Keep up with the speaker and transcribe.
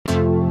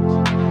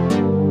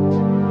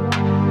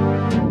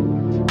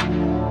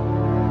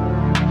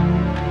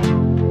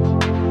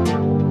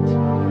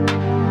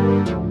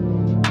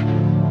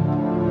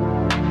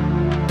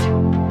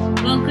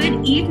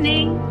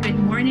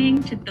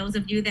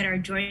those of you that are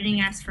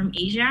joining us from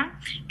Asia,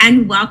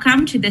 and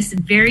welcome to this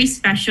very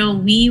special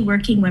We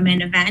Working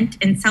Women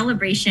event in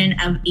celebration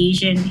of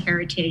Asian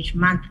Heritage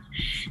Month.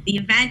 The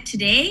event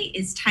today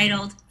is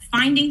titled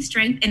Finding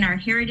Strength in Our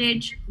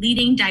Heritage,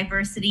 Leading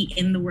Diversity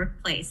in the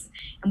Workplace.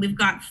 And we've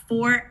got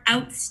 4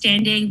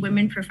 outstanding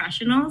women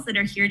professionals that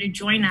are here to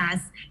join us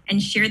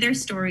and share their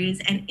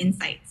stories and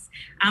insights.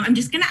 I'm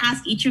just going to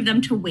ask each of them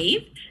to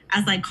wave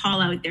as I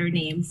call out their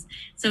names.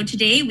 So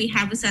today we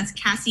have with us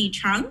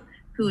Cheng,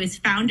 who is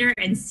founder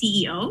and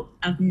CEO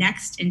of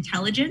Nexxt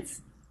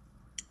Intelligence.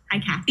 Hi,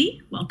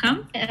 Kathy.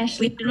 Welcome.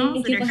 Ashleigh,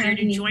 Professionals that are here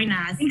to join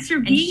us and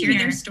share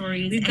their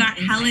stories. We've got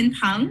Helen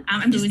Peng.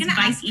 I'm just going to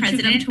ask each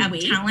of them to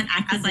wait talent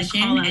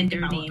acquisition and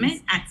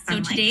development at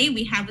Sunlife. So today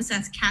we have with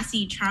us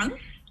Cheng,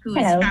 who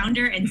is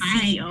founder and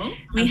CEO.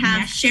 We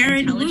have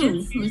Sharon,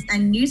 who's a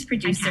news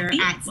producer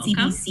at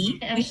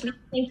CBC. Ashley,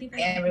 thank you.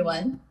 Hey,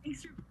 everyone.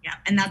 Yeah,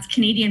 and that's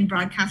Canadian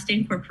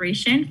Broadcasting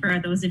Corporation,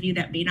 for those of you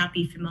that may not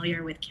be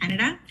familiar with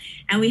Canada.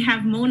 And we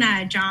have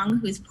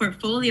Zhang, who's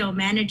portfolio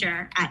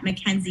manager at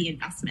Mackenzie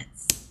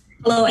Investments.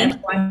 Hello,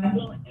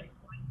 everyone.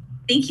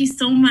 Thank you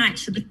so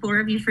much to the 4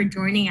 of you for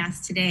joining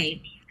us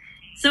today.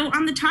 So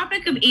on the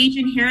topic of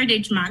Asian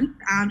Heritage Month,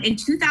 in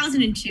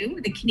 2002,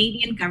 the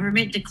Canadian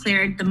government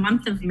declared the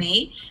month of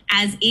May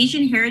as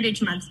Asian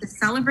Heritage Month to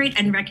celebrate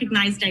and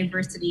recognize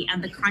diversity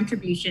and the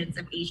contributions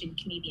of Asian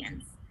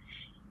Canadians.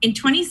 In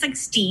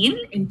 2016,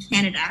 in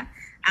Canada,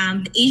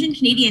 the Asian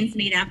Canadians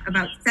made up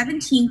about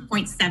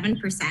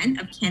 17.7%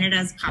 of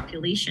Canada's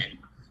population.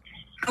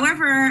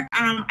 However,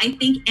 I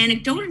think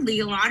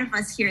anecdotally, a lot of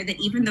us hear that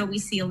even though we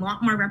see a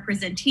lot more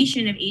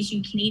representation of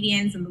Asian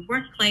Canadians in the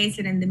workplace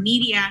and in the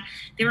media,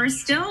 there are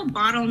still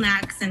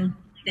bottlenecks and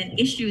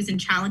issues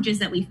and challenges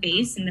that we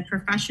face in the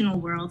professional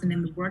world and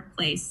in the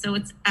workplace. So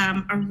it's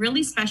a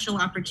really special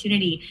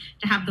opportunity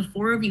to have the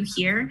 4 of you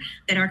here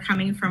that are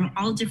coming from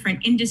all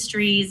different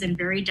industries and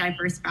very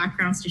diverse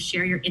backgrounds to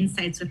share your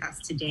insights with us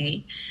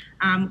today.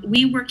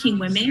 We Working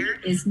Women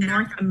is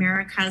North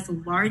America's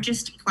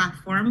largest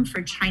platform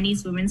for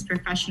Chinese women's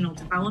professional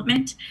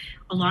development.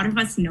 A lot of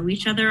us know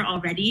each other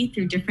already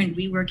through different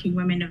We Working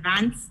Women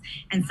events,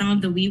 and some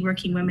of the We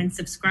Working Women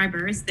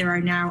subscribers, there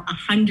are now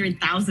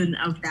 100,000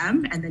 of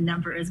them, and the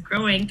number is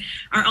growing,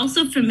 are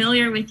also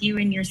familiar with you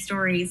and your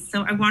stories.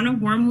 So I want to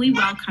warmly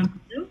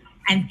welcome you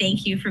and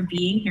thank you for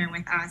being here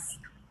with us.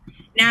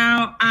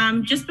 Now,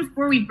 just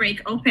before we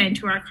break open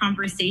to our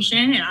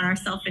conversation and our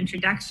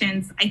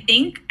self-introductions, I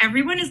think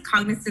everyone is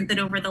cognizant that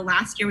over the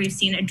last year, we've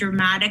seen a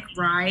dramatic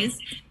rise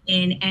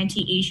in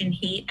anti-Asian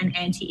hate and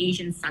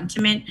anti-Asian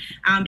sentiment.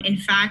 In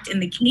fact,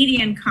 in the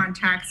Canadian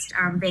context,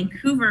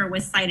 Vancouver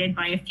was cited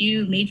by a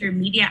few major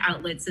media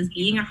outlets as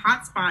being a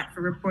hotspot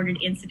for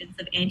reported incidents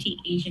of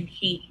anti-Asian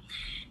hate.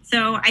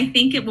 So I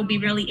think it will be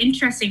really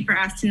interesting for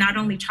us to not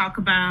only talk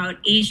about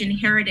Asian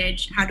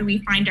heritage, how do we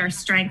find our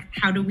strength,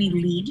 how do we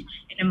lead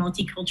in a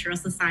multicultural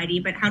society,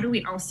 but how do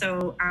we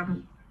also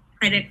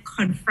try to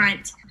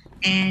confront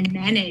and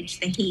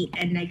manage the hate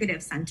and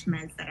negative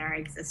sentiments that are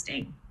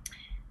existing.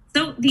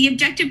 So the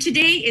objective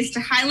today is to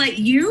highlight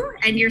you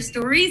and your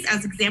stories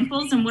as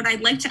examples. And what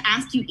I'd like to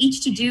ask you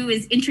each to do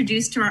is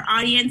introduce to our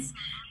audience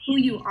who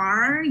you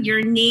are,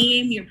 your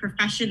name, your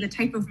profession, the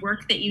type of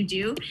work that you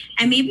do.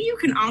 And maybe you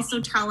can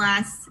also tell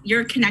us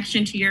your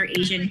connection to your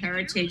Asian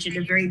heritage in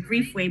a very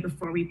brief way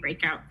before we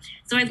break out.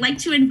 So I'd like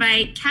to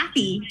invite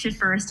Kathy to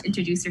first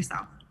introduce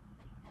herself.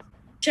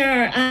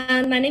 Sure.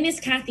 My name is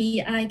Kathy.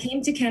 I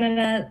came to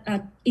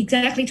Canada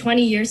exactly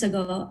 20 years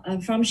ago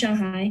from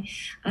Shanghai.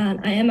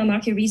 I am a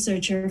market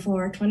researcher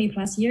for 20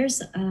 plus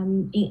years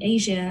in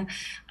Asia.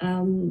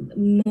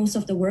 Most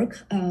of the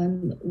work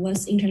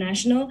was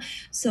international.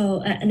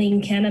 So, and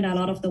in Canada, a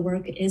lot of the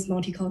work is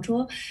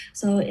multicultural.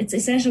 So it's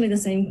essentially the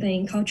same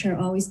thing. Culture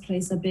always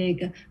plays a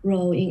big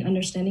role in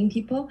understanding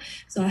people.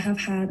 So I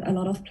have had a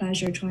lot of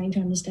pleasure trying to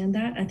understand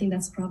that. I think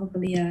that's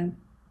probably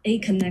a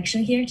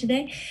connection here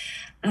today.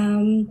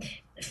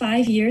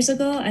 5 years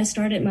ago, I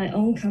started my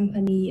own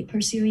company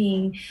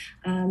pursuing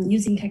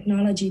using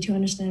technology to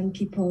understand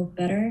people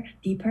better,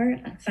 deeper,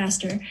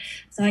 faster.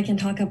 So I can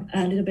talk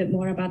a little bit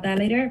more about that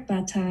later.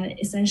 But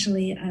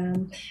essentially,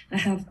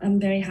 I'm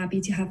very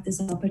happy to have this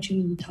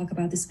opportunity to talk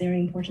about this very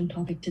important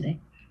topic today.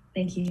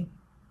 Thank you.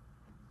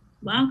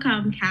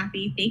 Welcome,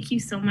 Kathy. Thank you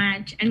so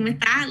much. And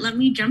with that, let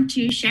me jump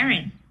to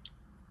Sharon.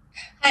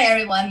 Hi,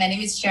 everyone. My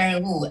name is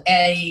Sharon Wu.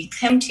 I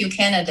came to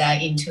Canada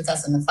in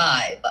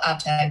 2005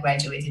 after I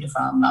graduated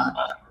from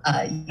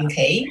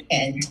UK.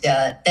 And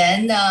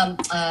then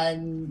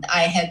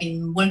I have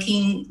been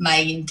working my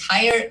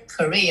entire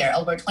career,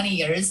 over 20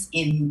 years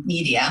in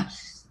media.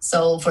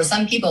 So for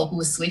some people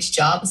who switch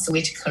jobs,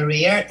 switch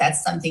career,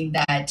 that's something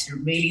that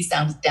really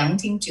sounds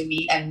daunting to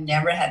me. I've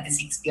never had this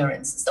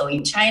experience. So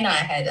in China,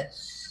 I had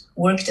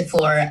worked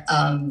for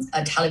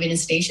a television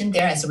station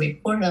there as a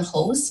reporter and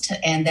host.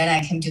 And then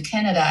I came to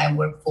Canada. I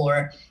worked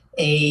for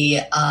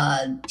a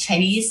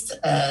Chinese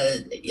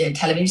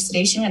television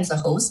station as a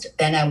host.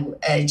 Then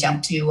I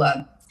jumped to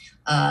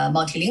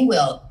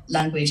multilingual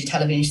language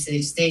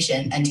television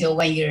station until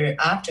 1 year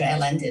after I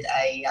landed.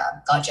 I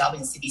got a job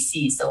in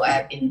CBC. So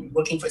I've been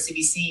working for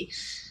CBC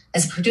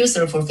as a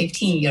producer for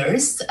 15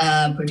 years,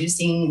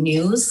 producing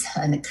news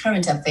and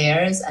current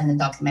affairs and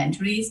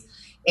documentaries.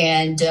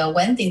 And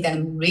one thing that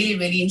I'm really,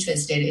 really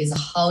interested in is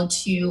how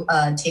to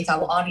take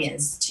our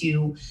audience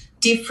to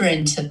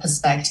different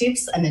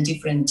perspectives and a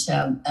different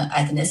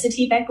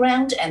ethnicity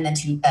background, and then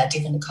to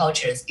different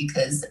cultures,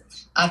 because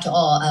after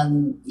all,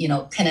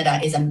 Canada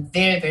is a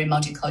very, very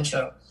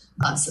multicultural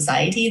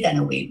society.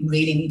 Then we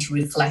really need to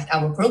reflect,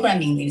 our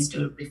programming needs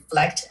to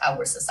reflect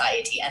our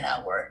society and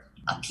our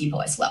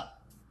people as well.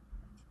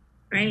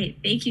 Great.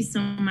 Thank you so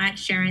much,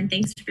 Sharon.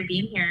 Thanks for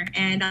being here.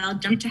 And I'll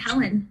jump to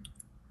Helen.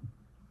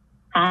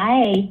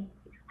 Hi.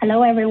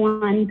 Hello,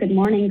 everyone. Good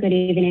morning, good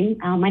evening.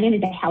 My name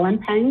is Helen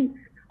Peng.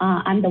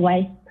 I'm the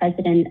Vice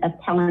President of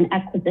Talent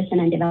Acquisition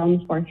and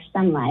Development for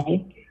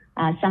Sunlife.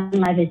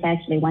 Sunlife is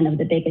actually one of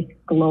the biggest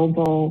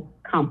global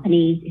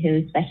companies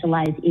who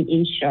specialize in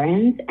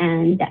insurance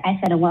and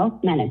asset and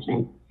wealth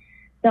management.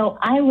 So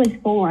I was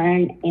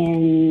born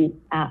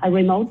in a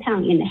remote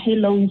town in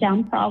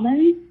Heilongjiang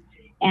province,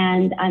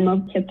 and I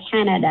moved to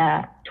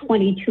Canada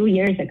 22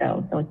 years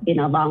ago, so it's been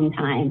a long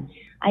time.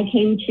 I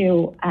came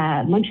to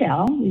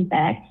Montreal, in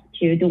fact,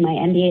 to do my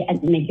MBA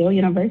at McGill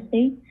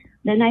University.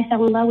 Then I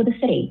fell in love with the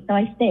city, so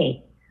I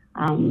stayed.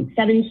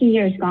 17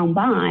 years gone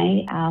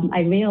by,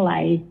 I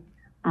realized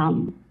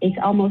it's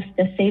almost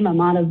the same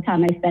amount of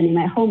time I spent in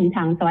my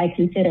hometown, so I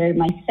consider it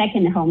my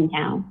second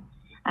hometown.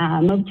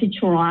 Moved to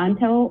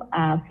Toronto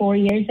 4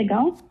 years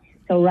ago.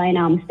 So right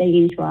now I'm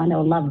staying in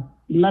Toronto,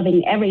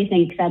 loving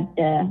everything except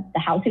the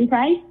housing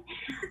price.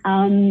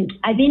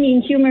 I've been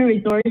in human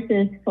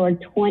resources for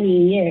 20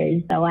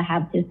 years, so I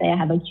have to say I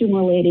have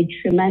accumulated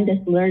tremendous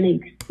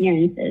learning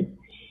experiences.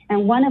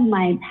 And one of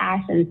my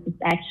passions is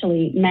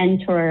actually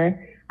mentor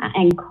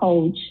and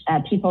coach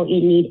people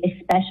in need,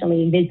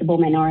 especially visible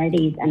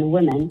minorities and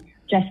women,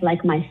 just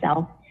like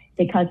myself,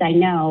 because I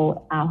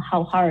know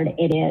how hard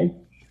it is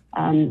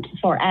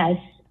for us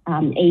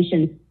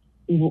Asians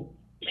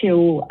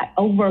to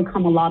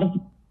overcome a lot of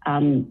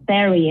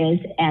barriers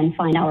and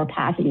find our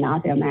path in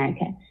North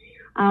America.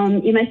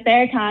 In my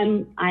spare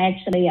time, I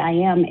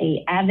am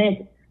an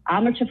avid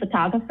amateur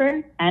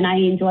photographer, and I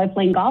enjoy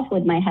playing golf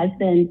with my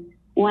husband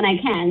when I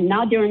can,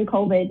 not during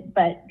COVID,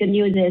 but good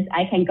news is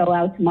I can go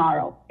out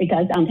tomorrow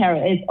because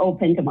Ontario is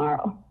open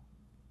tomorrow.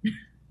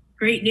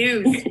 Great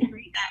news.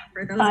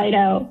 For those I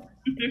know.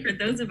 For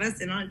those of us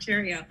in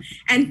Ontario.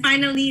 And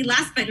finally,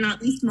 last but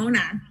not least,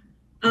 Mona.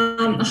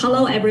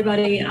 Hello,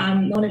 everybody.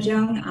 I'm Mona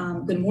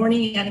Zhang. Good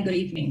morning and good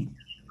evening.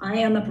 I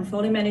am a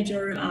portfolio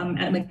manager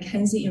at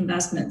Mackenzie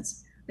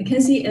Investments.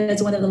 Mackenzie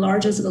is one of the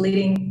largest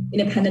leading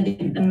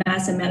independent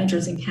asset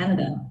managers in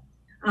Canada.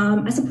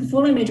 As a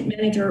portfolio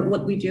manager,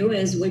 what we do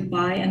is we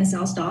buy and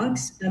sell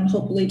stocks, and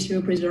hopefully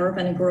to preserve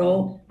and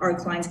grow our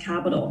clients'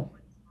 capital.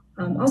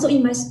 Also,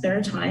 in my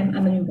spare time,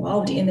 I'm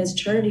involved in this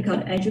charity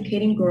called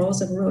Educating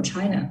Girls of Rural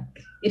China.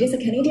 It is a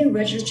Canadian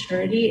registered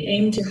charity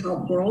aimed to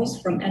help girls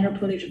from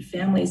underprivileged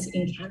families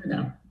in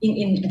Canada,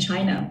 in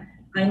China.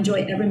 I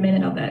enjoy every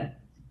minute of it.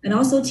 And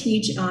also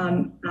teach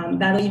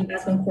value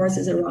investment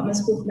courses at Rotman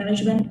School of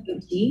Management,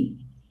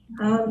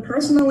 UT.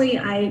 Personally,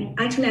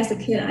 as a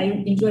kid, I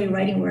enjoy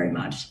writing very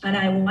much. And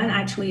I won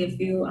actually a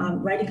few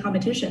writing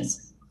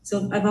competitions.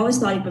 So I've always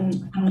thought if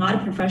I'm not a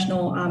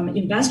professional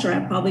investor,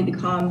 I'd probably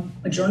become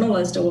a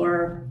journalist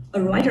or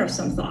a writer of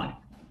some thought.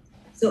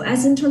 So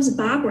as in terms of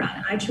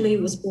background, I actually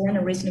was born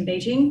and raised in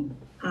Beijing.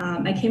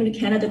 I came to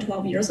Canada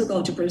 12 years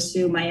ago to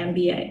pursue my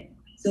MBA.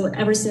 So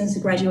ever since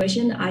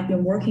graduation, I've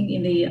been working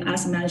in the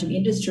asset management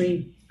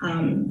industry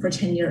for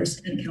 10 years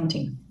and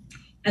counting.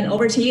 And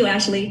over to you,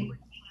 Ashleigh.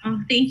 Oh,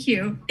 thank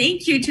you.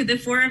 Thank you to the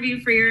four of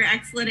you for your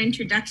excellent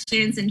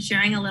introductions and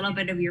sharing a little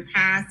bit of your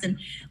past. And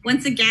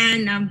once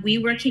again,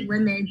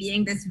 WeWorkingWomen,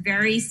 being this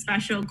very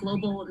special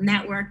global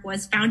network,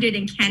 was founded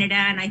in Canada.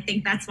 And I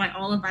think that's why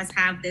all of us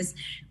have this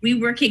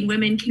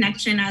WeWorkingWomen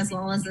connection as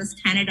well as this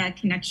Canada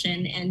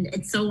connection. And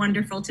it's so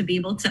wonderful to be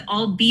able to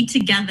all be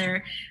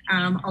together,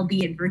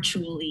 albeit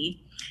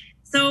virtually.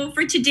 So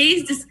for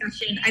today's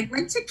discussion, I'd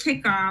like to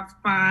kick off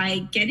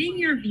by getting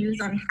your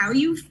views on how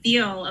you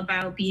feel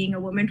about being a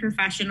woman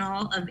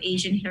professional of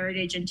Asian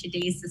heritage in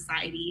today's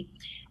society.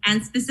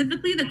 And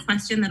specifically the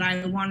question that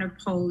I want to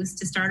pose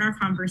to start our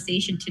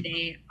conversation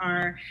today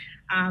are,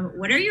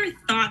 what are your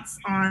thoughts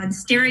on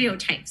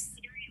stereotypes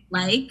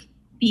like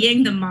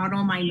being the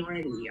model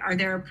minority? Are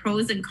there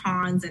pros and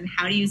cons, and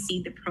how do you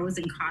see the pros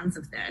and cons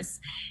of this?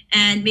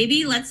 And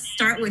maybe let's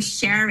start with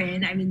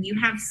Sharon. I mean, you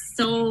have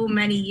so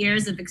many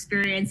years of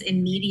experience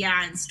in media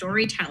and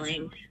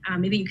storytelling.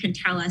 Maybe you can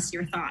tell us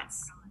your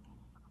thoughts.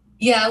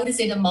 Yeah, I would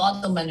say the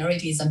model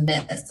minority is a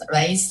myth,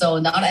 right? So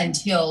not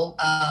until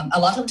a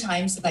lot of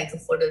times, like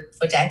for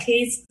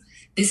decades,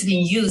 this has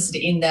been used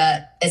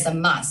as a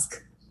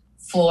mask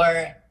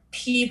for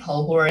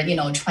people who are,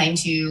 trying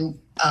to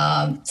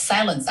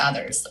silence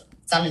others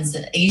Southeast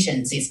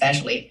Asians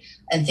especially,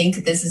 and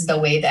think this is the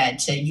way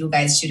that you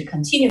guys should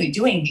continue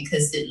doing,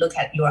 because look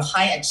at your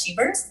high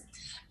achievers.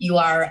 You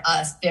are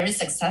very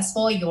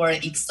successful. You are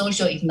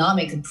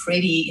socio-economic,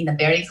 pretty in a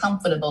very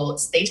comfortable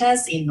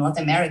status in North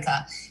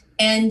America.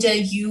 And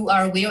you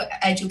are well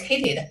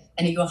educated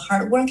and you're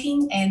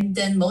hardworking. And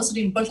then most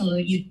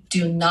importantly, you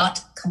do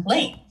not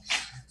complain.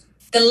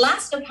 The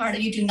last part,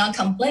 you do not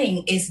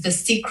complain, is the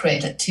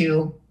secret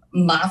to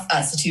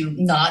us to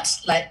not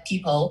let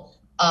people,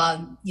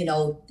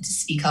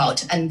 speak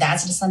out. And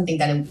that's something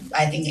that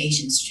I think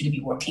Asians should be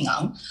working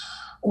on.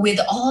 With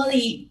all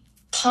the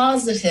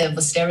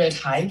positive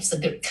stereotypes,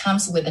 that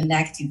comes with the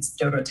negative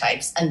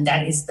stereotypes, and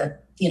that is the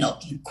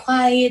be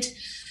quiet.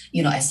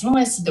 As long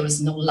as there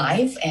is no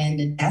life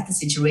and that's the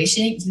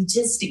situation, you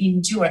just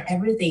endure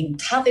everything,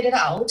 tough it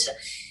out,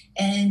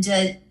 and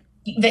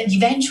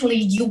eventually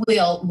you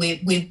will. We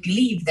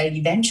believe that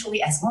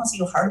eventually, as long as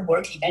you hard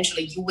work,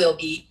 eventually you will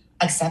be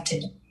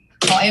accepted.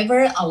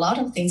 However, a lot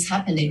of things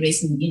happened in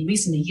recent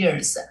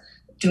years.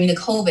 During the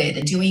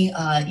COVID, during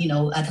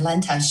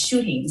Atlanta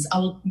shootings,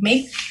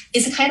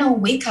 it's a kind of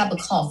wake up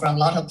call for a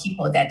lot of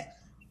people that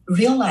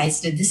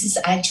realized that this is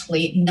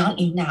actually not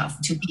enough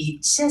to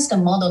be just a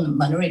model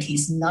minority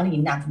is not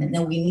enough. And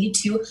then we need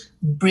to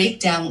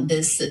break down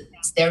this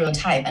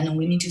stereotype, and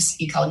we need to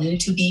speak out. We need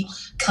to be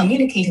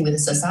communicating with the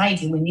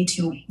society. We need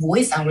to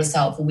voice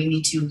ourselves. We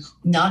need to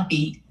not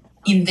be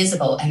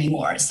invisible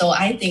anymore. So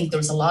I think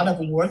there's a lot of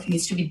work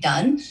needs to be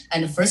done.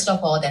 And first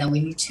of all, then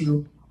we need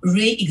to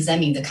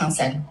re-examine the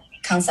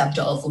concept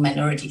of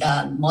minority,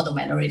 model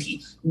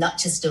minority, not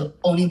just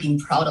only being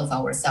proud of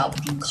ourselves,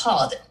 being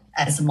called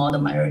as a model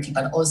minority,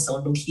 but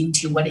also look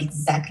into what it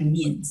exactly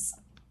means.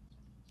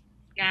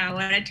 Yeah,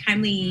 what a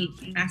timely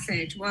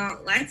message.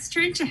 Well, let's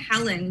turn to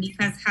Helen,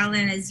 because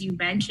Helen, as you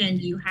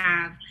mentioned, you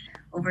have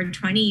over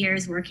 20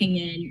 years working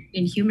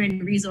in human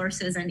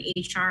resources and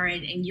HR,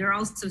 and you're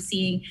also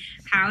seeing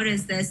how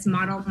does this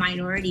model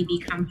minority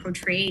become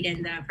portrayed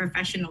in the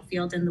professional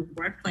field in the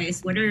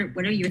workplace. What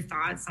are your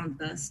thoughts on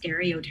the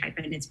stereotype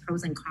and its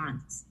pros and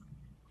cons?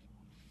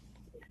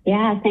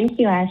 Yeah, thank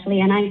you,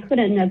 Ashleigh. And I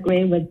couldn't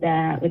agree with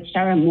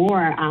Sharon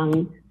more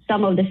on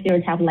some of the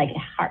stereotypes, like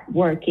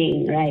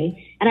hardworking, right?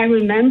 And I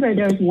remember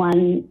there's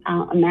one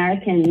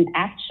American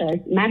actress,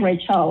 Margaret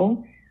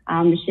Cho.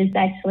 She's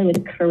actually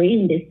with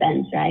Korean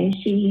descent, right?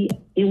 She,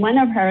 in one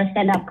of her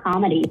stand-up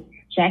comedies,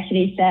 she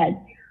actually said,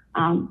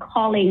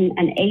 calling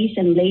an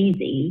Asian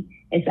lazy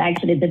is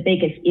actually the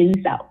biggest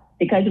insult,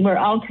 because we're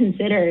all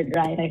considered,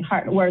 right, a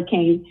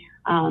hardworking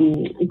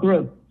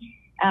group.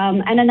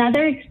 And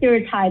another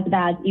stereotype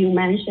that you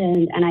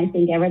mentioned, and I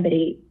think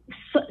everybody,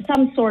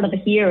 some sort of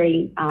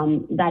hearing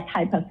that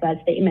type of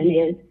statement,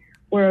 is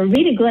we're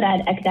really good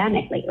at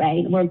academically,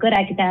 right? We're good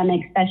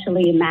academic,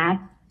 especially math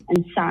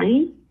and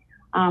science.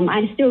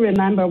 I still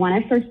remember when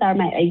I first started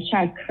my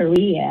HR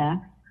career,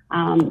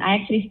 I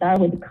actually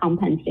started with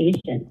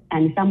compensation,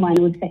 and someone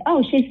would say,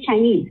 oh, she's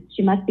Chinese,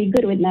 she must be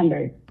good with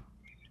numbers.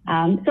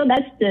 So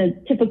that's the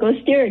typical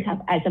stereotype.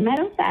 As a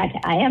matter of fact,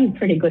 I am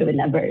pretty good with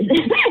numbers.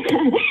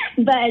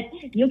 But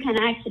you can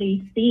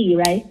actually see,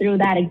 right, through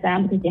that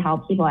example, to see how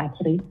people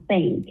actually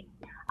think.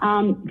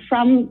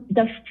 From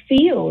the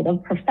field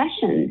of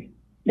professions,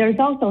 there's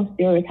also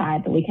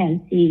stereotype that we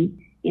can see,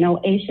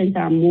 Asians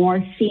are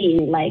more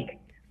seen like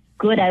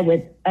good at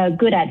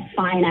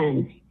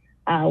finance,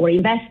 or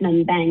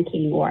investment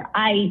banking, or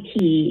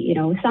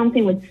IT,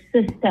 something with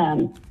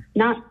systems,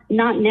 not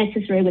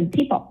necessarily with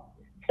people.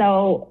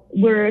 So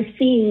we're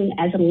seen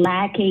as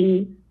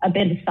lacking a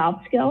bit of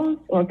soft skills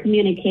or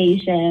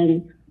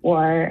communication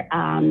or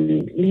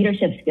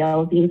leadership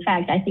skills. In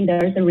fact, I think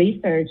there is a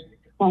research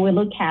when we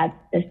look at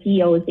the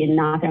CEOs in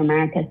North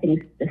America since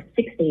the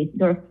 60s,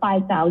 there are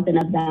 5,000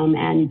 of them,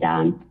 and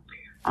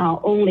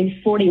only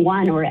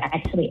 41 were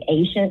actually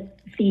Asian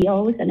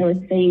CEOs, and they were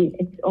saying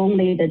it's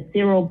only the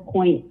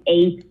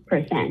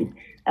 0.8%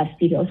 of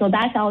CEOs. So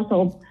that's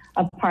also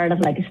a part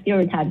of like a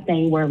stereotype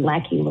saying we're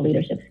lacking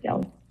leadership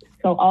skills.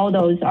 So all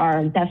those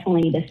are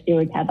definitely the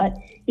stereotype. But,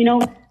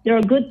 there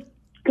are good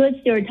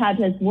stereotypes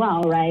as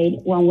well, right?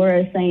 When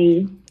we're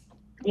saying,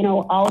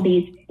 all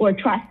these, we're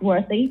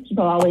trustworthy.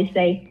 People always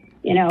say,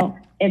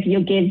 if you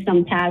give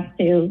some tasks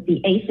to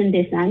the Asian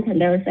descent, and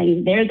they're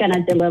saying they're going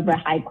to deliver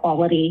high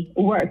quality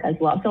work as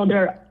well. So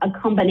they're a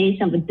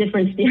combination of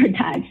different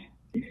stereotypes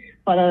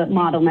for the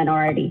model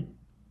minority.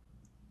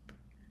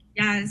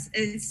 Yeah,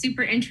 it's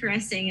super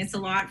interesting. It's a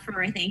lot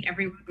for, I think,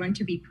 everyone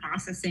to be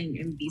processing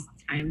in these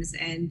times.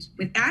 And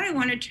with that, I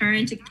want to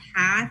turn to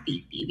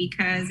Kathy,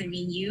 because,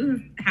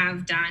 you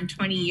have done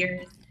 20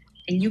 years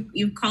and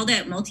you've called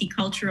it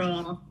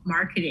multicultural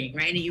marketing,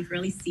 right? And you've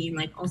really seen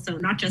also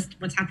not just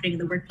what's happening in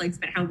the workplace,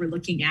 but how we're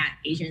looking at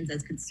Asians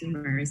as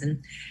consumers.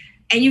 And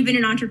you've been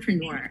an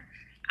entrepreneur.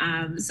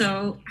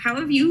 So how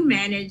have you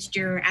managed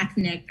your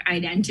ethnic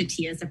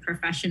identity as a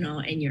professional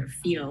in your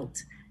field?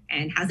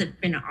 And has it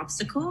been an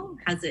obstacle?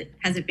 Has it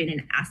been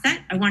an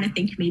asset? I want to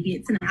think maybe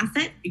it's an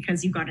asset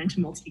because you got into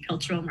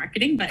multicultural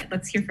marketing, but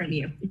let's hear from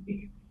you.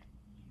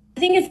 I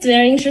think it's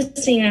very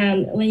interesting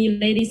when you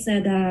ladies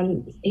said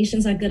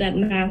Asians are good at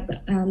math.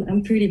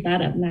 I'm pretty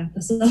bad at math,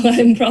 so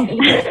I'm probably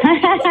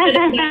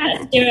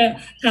that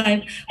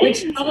stereotype,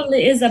 which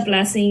probably is a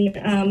blessing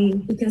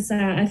because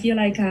I feel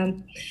like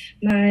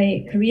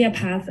my career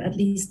path, at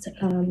least,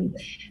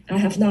 I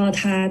have not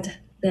had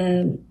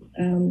the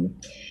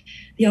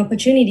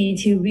opportunity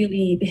to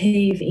really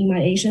behave in my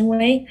Asian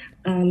way.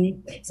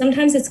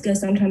 Sometimes it's good,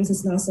 sometimes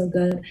it's not so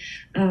good.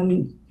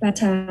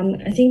 But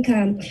I think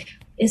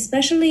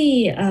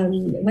especially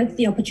with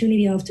the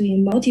opportunity of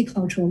doing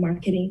multicultural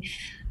marketing,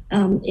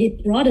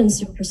 it broadens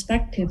your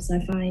perspectives,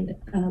 I find.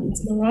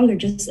 It's no longer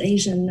just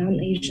Asian,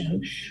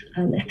 non-Asian.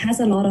 It has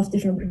a lot of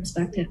different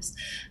perspectives.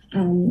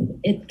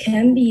 It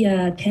can be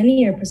a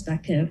 10-year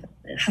perspective,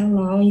 how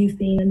long you've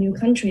been in a new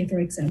country, for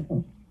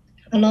example.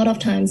 A lot of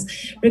times,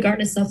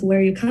 regardless of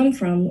where you come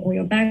from or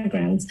your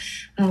backgrounds,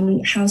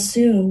 how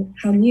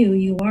new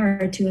you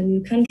are to a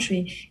new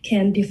country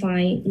can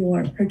define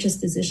your purchase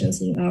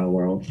decisions in our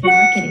world for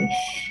marketing.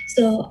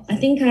 So I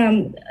think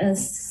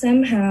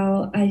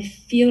somehow I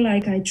feel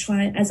like I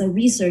try as a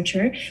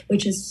researcher,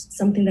 which is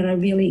something that I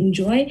really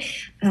enjoy.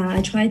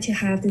 I try to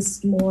have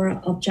this more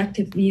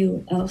objective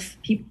view of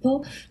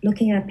people,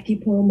 looking at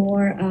people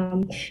more,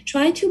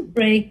 try to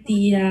break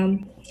the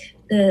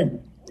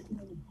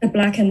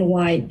black and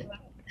white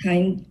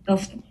kind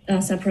of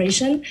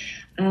separation.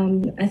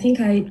 I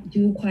think I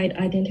do quite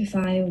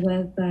identify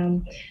with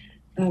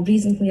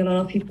recently a lot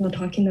of people are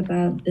talking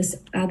about this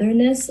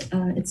otherness.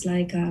 It's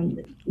like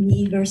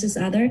me versus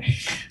other.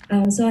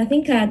 So I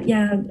think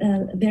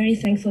very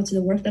thankful to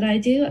the work that I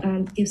do.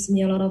 Gives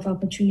me a lot of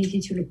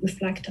opportunity to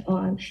reflect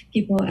on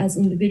people as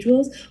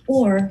individuals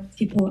or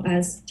people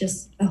as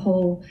just a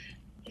whole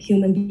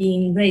human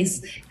being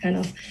race kind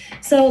of.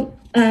 So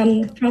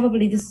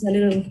probably this is a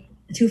little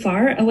too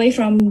far away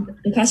from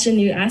the question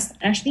you asked,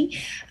 Ashleigh.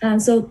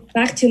 So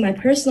back to my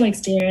personal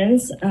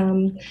experience,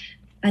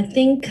 I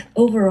think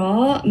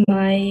overall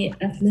my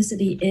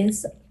ethnicity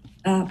is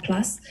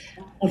plus,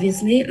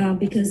 obviously,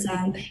 because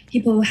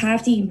people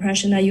have the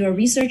impression that you're a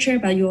researcher,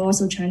 but you're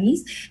also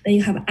Chinese, that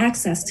you have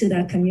access to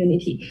that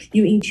community.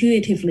 You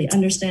intuitively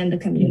understand the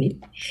community.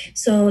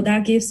 So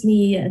that gives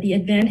me the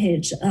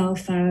advantage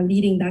of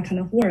leading that kind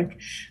of work.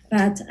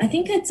 But I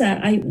think it's,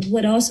 I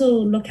would also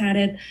look at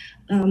it,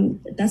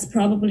 that's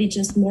probably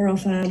just more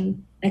of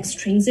an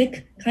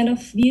extrinsic kind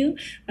of view,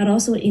 but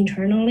also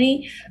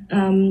internally.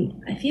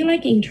 I feel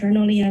like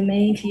internally I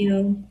may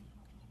feel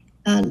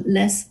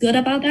less good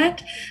about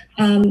that.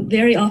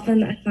 Very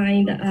often I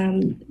find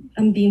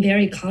I'm being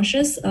very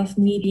conscious of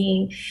me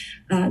being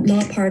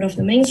not part of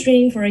the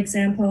mainstream, for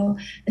example,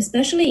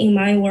 especially in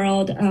my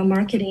world,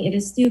 marketing, it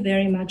is still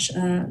very much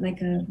like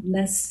a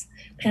less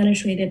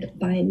penetrated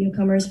by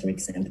newcomers, for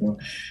example.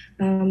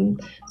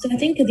 So I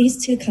think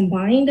these two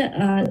combined,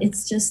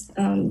 it's just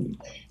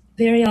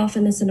very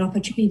often it's an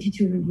opportunity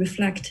to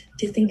reflect,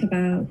 to think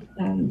about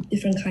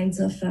different kinds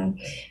of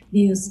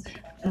views.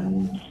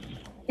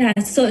 Yeah,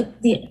 so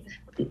the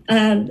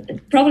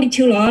probably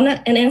too long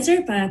an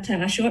answer, but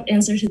a short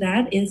answer to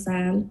that is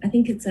I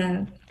think it's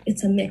a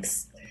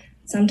mix.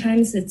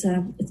 Sometimes it's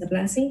a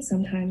blessing,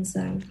 sometimes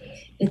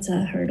it's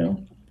a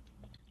hurdle.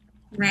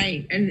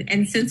 Right,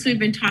 and since we've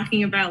been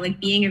talking about like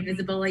being a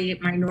visible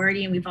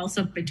minority, and we've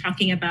also been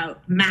talking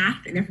about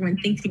math, and everyone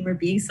thinking we're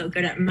being so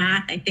good at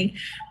math, I think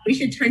we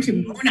should turn to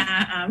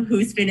Mona,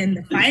 who's been in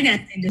the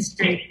finance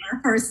industry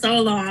for so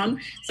long,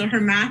 so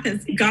her math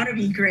has got to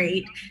be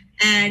great.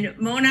 And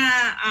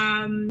Mona,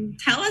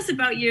 tell us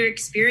about your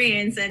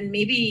experience, and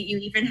maybe you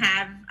even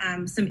have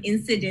some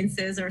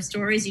incidences or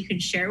stories you can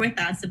share with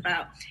us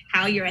about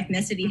how your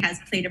ethnicity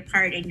has played a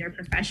part in your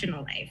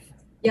professional life.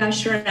 Yeah,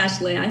 sure,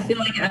 Ashleigh. I feel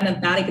like I'm a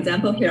bad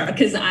example here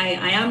because I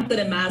am good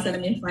at math and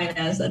I'm in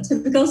finance, a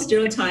typical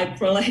stereotype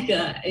for like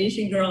an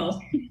Asian girl.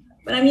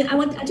 But I mean,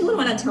 I do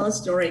want to tell a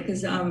story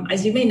because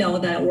as you may know,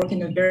 that I work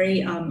in a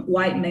very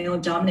white male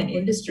dominant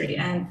industry,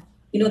 and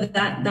you know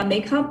that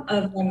makeup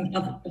of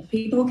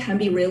people can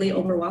be really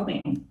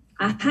overwhelming.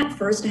 I had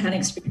first-hand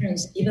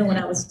experience even when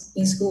I was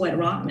in school at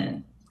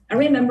Rockman. I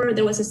remember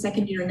there was a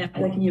second-year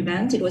networking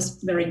event. It was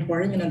very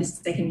important, you know, this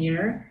second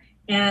year.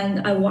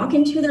 And I walk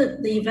into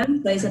the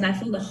event place and I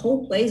feel the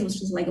whole place was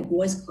just like a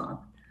boys'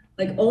 club.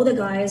 Like all the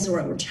guys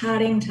were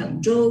chatting,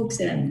 telling jokes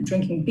and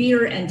drinking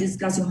beer and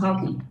discussing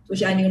hockey,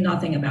 which I knew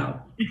nothing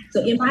about.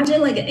 So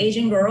imagine like an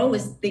Asian girl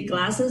with big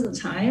glasses at the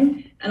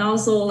time and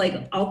also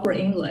like awkward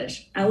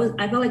English. I felt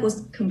like it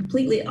was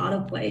completely out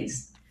of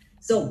place.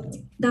 So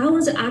that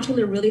was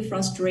actually really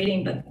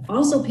frustrating, but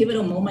also a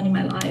pivotal moment in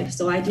my life.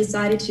 So I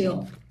decided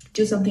to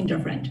do something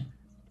different.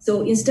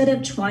 So instead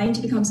of trying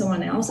to become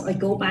someone else, I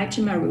go back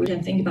to my root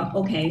and think about,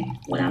 okay,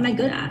 what am I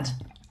good at?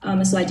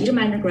 So I did a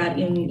undergrad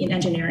in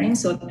engineering,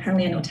 so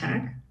apparently I know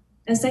tech.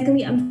 And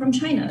secondly, I'm from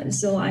China,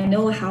 so I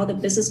know how the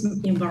business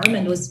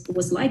environment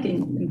was like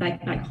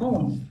back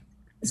home.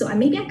 So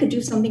maybe I could do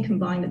something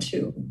combine the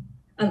two.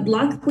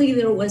 Luckily,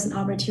 there was an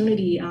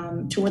opportunity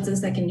towards the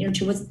second year,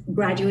 towards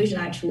graduation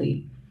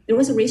actually. There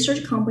was a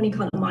research company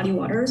called Muddy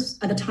Waters.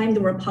 At the time, they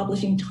were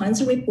publishing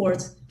tons of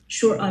reports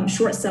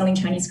short-selling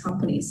Chinese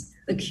companies,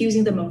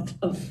 accusing them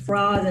of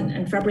fraud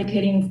and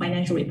fabricating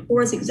financial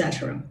reports,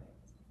 etc.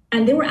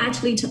 And they were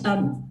actually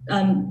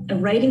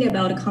writing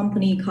about a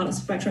company called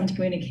Spectrum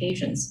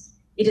Communications.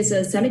 It is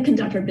a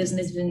semiconductor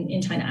business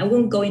in China. I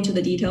won't go into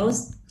the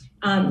details.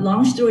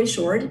 Long story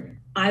short,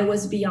 I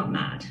was beyond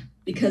mad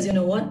because you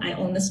know what? I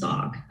own the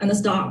stock and the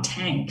stock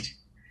tanked.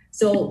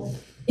 So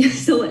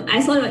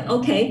I thought, like,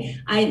 okay,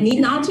 I need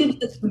not to be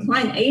the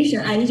compliant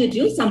Asian. I need to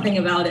do something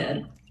about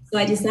it. So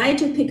I decided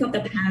to pick up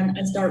the pen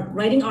and start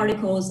writing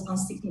articles on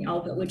Seeking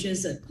Alpha, which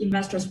is an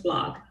investor's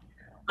blog.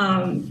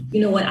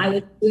 You know what? I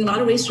was doing a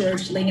lot of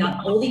research, laying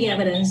out all the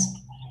evidence,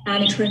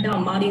 and it turned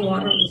out muddy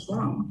water was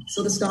wrong.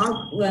 So the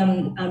stock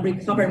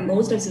recovered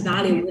most of its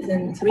value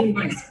within 3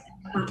 months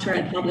after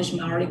I published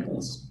my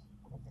articles.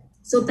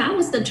 So that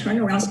was the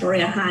turnaround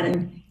story I had,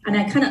 and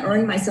I kind of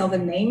earned myself a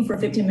name for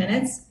 15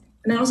 minutes.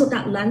 And also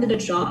that landed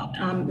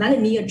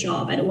me a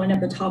job at one of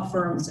the top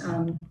firms,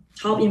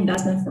 top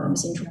investment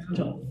firms in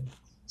Toronto.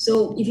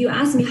 So if you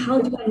ask me,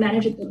 how do I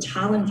manage the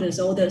challenges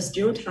or the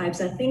stereotypes?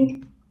 I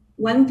think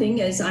one thing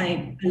is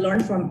I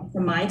learned from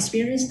my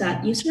experience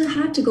that you sort of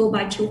have to go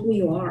back to who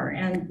you are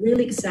and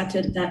really accept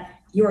it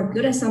that you're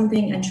good at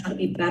something and try to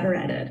be better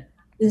at it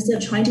instead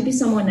of trying to be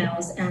someone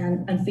else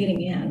and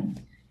fitting in.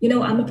 You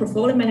know, I'm a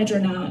portfolio manager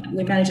now.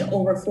 We manage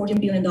over $14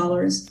 billion.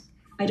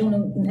 I don't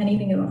know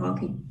anything about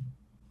hockey.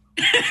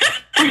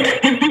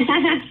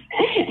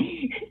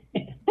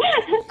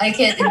 I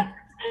can.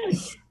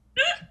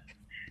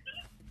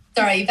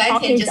 Sorry, if I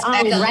can just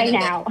back a right little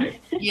now. bit.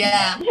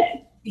 Yeah,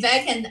 if I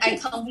can, I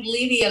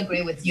completely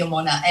agree with you,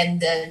 Mona.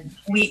 And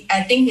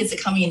I think it's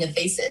coming in the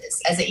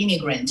faces as an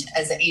immigrant,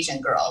 as an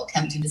Asian girl,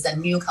 come to this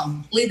new,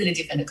 completely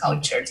different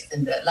culture,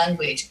 different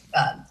language,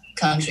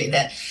 country.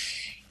 That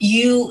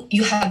you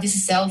have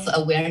this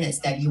self-awareness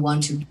that you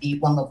want to be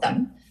one of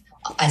them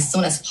as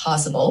soon as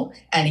possible,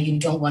 and you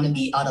don't want to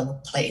be out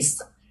of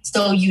place.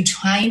 So you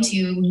trying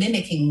to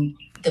mimicking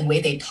the way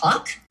they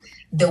talk,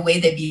 the way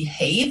they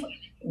behave,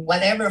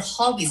 whatever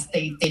hobbies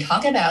they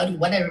talk about,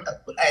 whatever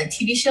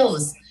TV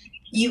shows.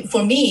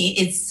 For me,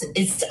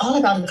 it's all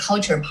about the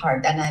culture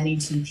part, and I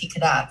need to pick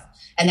it up.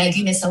 And I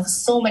give myself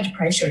so much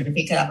pressure to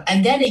pick it up.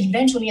 And then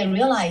eventually I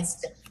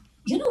realized,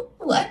 you know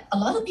what? A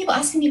lot of people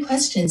asking me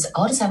questions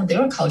outside of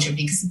their culture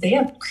because they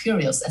are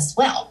curious as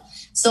well.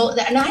 So,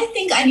 and I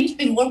think I need to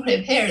be more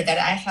prepared that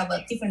I have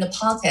a different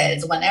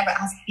pockets whenever I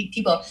ask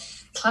people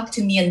talk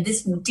to me in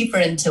this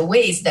different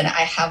ways that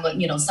I have,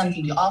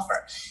 something to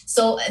offer.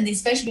 So, and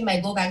especially when I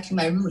go back to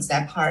my roots,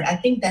 that part, I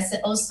think that's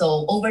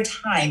also over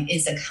time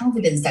is a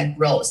confidence that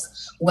grows.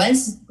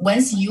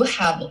 Once you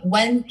have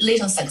one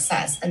little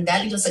success and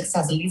that little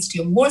success leads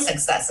to more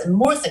success,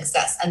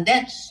 and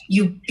then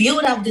you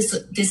build up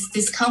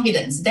this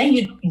confidence, then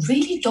you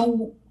really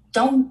don't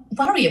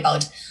worry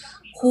about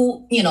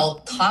who,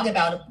 talk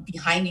about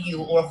behind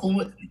you or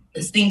who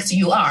thinks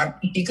you are,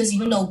 because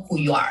you know who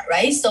you are,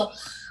 right? So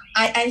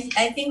I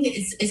think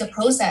it's a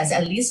process,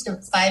 at least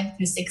 5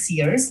 to 6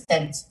 years,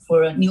 that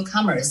for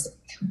newcomers,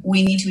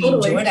 we need to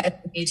endure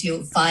that. We need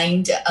to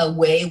find a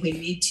way, we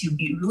need to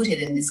be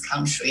rooted in this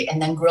country and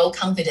then grow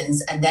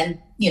confidence. And then,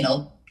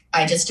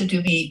 I just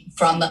to be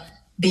from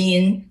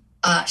being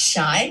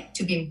shy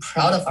to being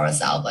proud of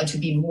ourselves, or to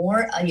be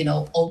more,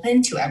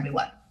 open to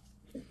everyone.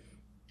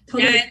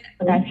 Yeah.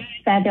 That's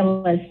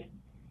fabulous.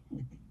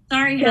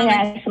 Sorry, Go Helen.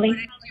 ahead, Ashleigh.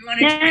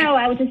 No,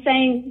 I was just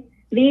saying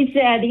these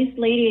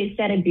ladies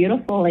said it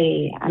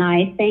beautifully, and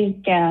I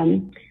think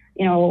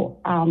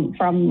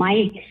from my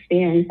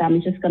experience,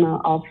 I'm just gonna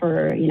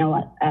offer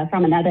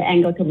from another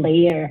angle to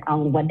layer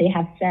on what they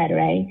have said.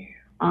 Right?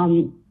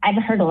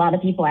 I've heard a lot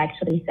of people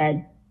actually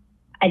said,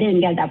 I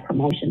didn't get that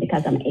promotion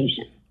because I'm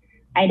Asian.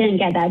 I didn't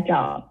get that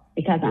job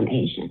because I'm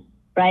Asian.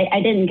 Right? I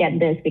didn't get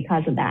this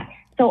because of that.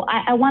 So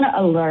I want to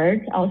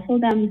alert also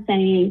them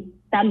saying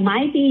that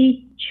might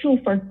be true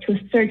to a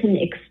certain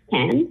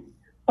extent,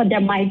 but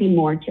there might be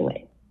more to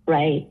it,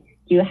 right?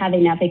 Do you have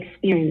enough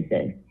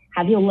experiences?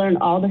 Have you learned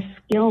all the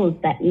skills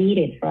that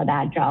needed for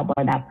that job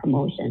or that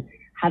promotion?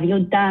 Have you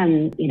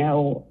done,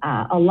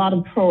 a lot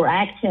of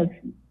proactive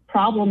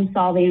problem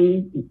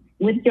solving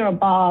with your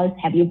boss?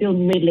 Have you built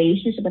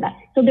relationship with that?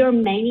 So there are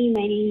many,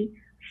 many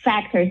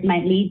factors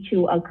might lead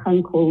to a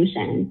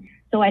conclusion.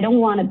 So I don't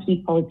want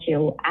people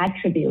to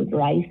attribute,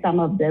 right, some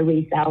of the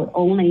result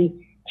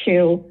only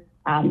to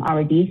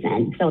our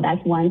descent. So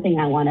that's one thing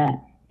I want to,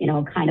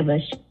 kind of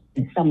assure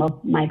some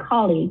of my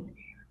colleagues.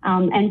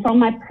 And from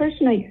my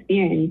personal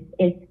experience,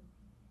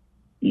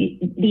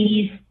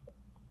 these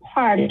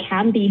parts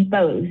can be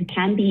both,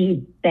 can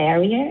be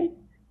barriers,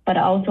 but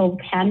also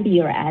can be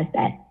your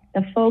asset.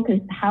 The focus,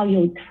 how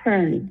you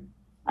turn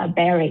a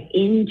barrier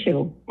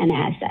into an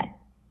asset.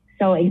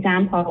 So a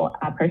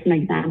personal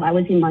example, I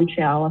was in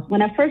Montreal.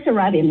 When I first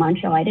arrived in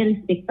Montreal, I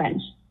didn't speak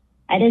French.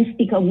 I didn't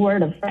speak a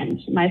word of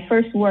French. My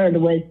first word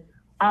was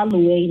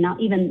alloué,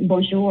 not even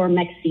bonjour or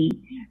merci,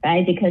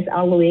 right? Because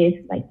alloué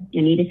is like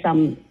you needed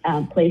some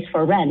place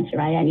for rent,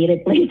 right? I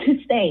needed a place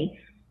to stay.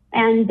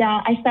 And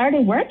I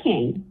started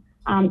working.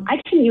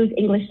 I can use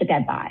English to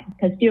get by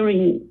because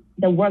during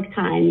the work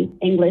time,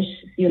 English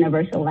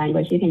universal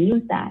language, you can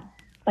use that.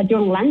 But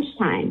during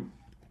lunchtime,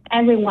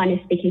 everyone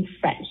is speaking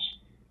French.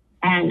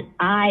 And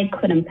I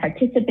couldn't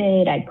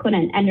participate. I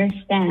couldn't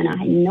understand. I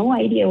had no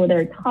idea what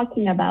they're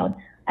talking about.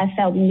 I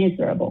felt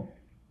miserable.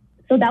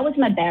 So that was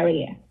my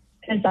barrier,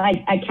 because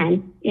I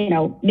can't,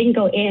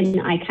 mingle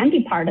in, I can't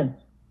be part of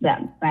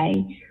them,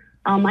 right?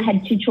 I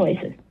had two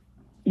choices.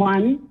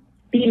 One,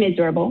 be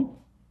miserable.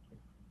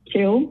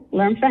 Two,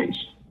 learn French.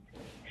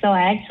 So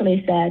I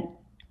actually said,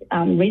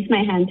 raised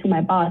my hand to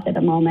my boss at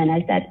the moment.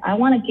 I said, I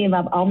want to give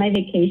up all my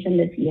vacation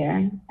this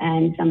year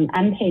and some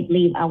unpaid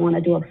leave. I want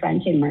to do a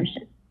French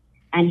immersion.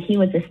 And he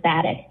was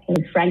ecstatic. He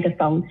was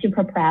francophone,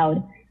 super proud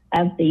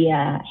of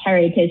the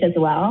heritage as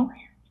well.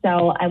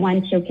 So I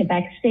went to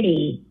Quebec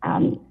City,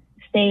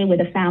 stay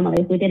with a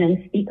family who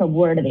didn't speak a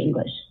word of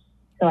English.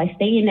 So I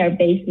stayed in their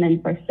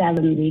basement for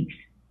 7 weeks.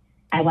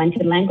 I went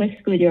to language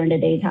school during the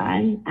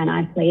daytime, and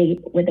I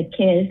played with the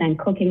kids and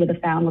cooking with the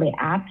family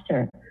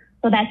after.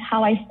 So that's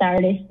how I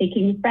started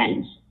speaking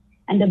French.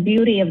 And the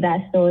beauty of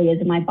that story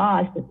is my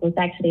boss was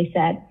actually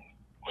said,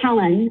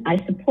 Helen, I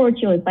support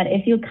you, but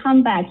if you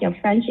come back, your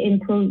French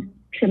improves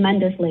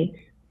tremendously.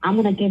 I'm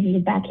going to give you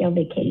back your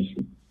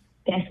vacation.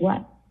 Guess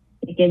what?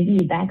 They gave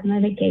me back my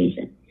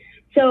vacation.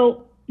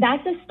 So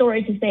that's a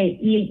story to say,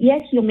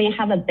 yes, you may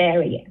have a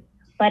barrier,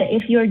 but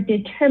if you're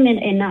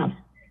determined enough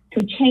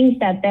to change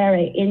that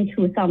barrier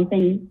into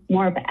something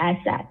more of an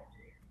asset,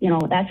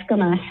 that's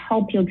going to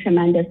help you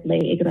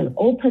tremendously. It's going to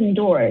open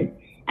doors,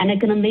 and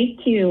it's going to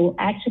make you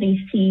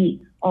actually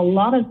see a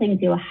lot of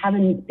things you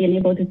haven't been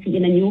able to see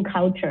in a new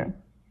culture.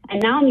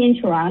 And now I'm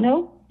in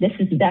Toronto. My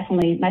French is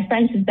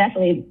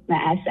definitely my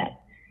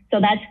asset.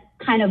 So that's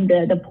kind of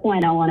the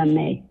point I want to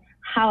make.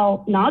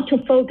 How not to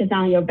focus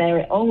on your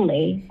barrier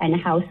only, and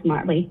how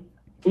smartly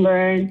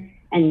learn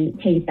and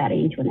change that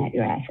into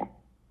your asset.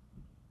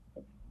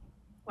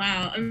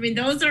 Wow, I mean,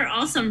 those are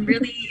all some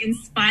really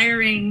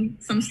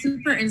some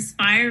super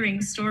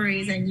inspiring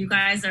stories, and you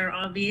guys are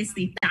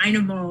obviously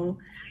dynamo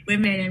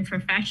women and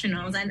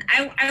professionals. And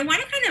I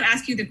want to kind of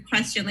ask you the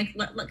question,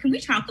 can we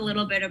talk a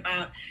little bit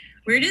about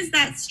where does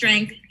that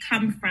strength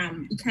come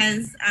from?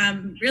 Because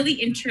really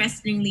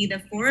interestingly, the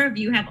four of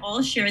you have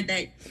all shared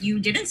that you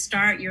didn't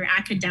start your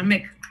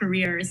academic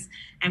careers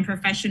and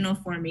professional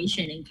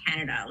formation in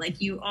Canada.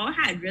 Like, you all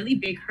had really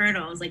big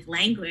hurdles, like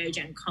language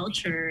and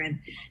culture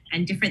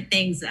and different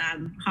things,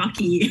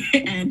 hockey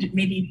and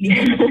maybe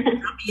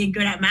not being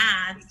good at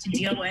math to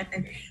deal with.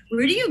 And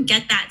where do you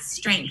get that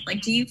strength?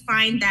 Like, do you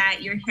find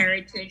that your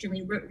heritage, I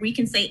mean, we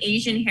can say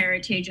Asian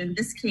heritage in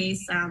this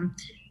case,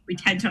 we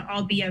tend to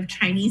all be of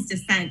Chinese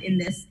descent in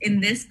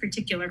this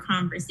particular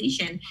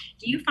conversation.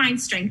 Do you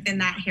find strength in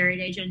that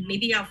heritage? And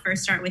maybe I'll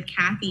first start with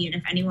Kathy, and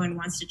if anyone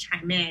wants to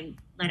chime in,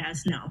 let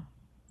us know.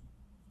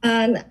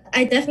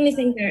 I definitely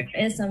think there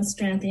is some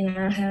strength in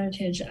our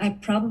heritage. I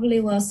probably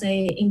will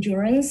say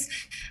endurance.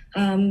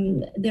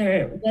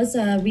 There was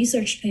a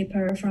research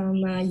paper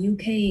from a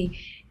UK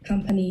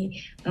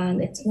company.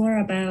 It's more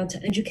about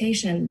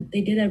education.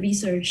 They did a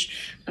research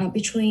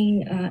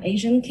between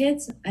Asian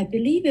kids, I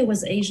believe it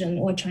was Asian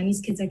or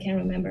Chinese kids, I can't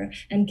remember,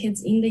 and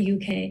kids in the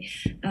UK.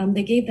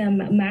 They gave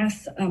them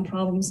math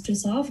problems to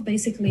solve.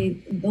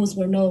 Basically, those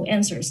were no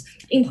answers,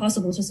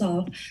 impossible to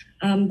solve.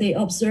 They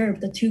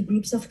observed the two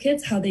groups of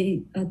kids, how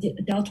they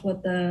dealt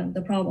with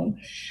the problem.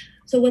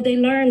 So what they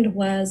learned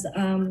was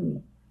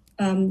the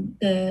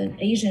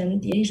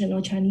Asian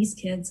or Chinese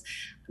kids,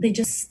 they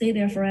just stay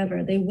there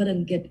forever. They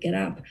wouldn't get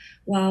up.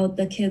 While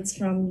the kids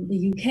from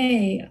the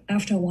UK,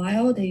 after a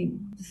while, they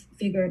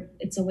figured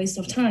it's a waste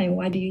of time.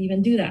 Why do you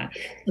even do that?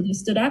 So they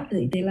stood up,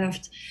 they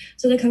left.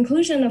 So the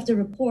conclusion of the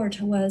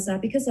report was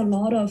because a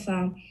lot of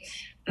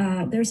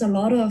there's a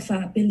lot of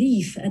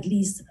belief, at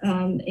least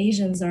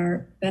Asians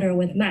are better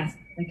with math.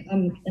 Like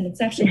I'm an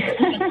exception.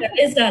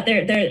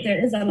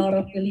 there is a lot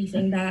of belief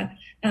in that.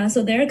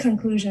 So their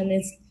conclusion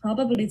is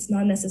probably it's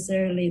not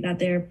necessarily that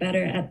they're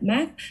better at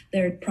math.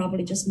 They're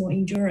probably just more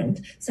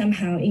endurant.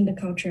 Somehow in the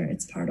culture,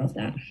 it's part of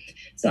that.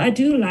 So I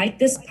do like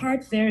this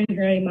part very,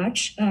 very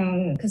much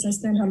because I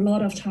spent a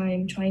lot of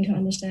time trying to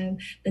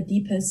understand the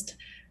deepest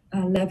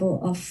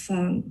level of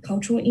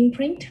cultural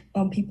imprint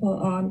on people,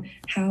 on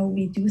how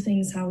we do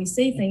things, how we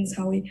say things,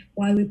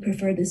 why we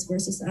prefer this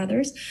versus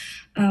others.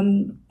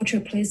 Culture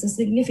plays a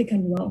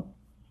significant role.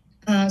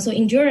 So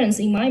endurance,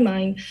 in my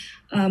mind,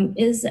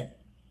 is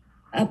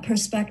a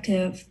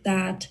perspective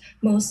that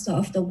most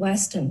of the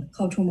Western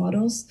cultural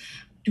models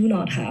do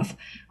not have.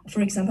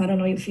 For example, I don't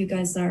know if you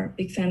guys are a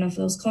big fan of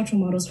those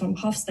cultural models from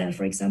Hofstede,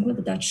 for example,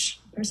 the Dutch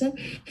person.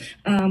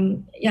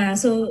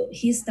 So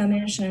his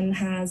dimension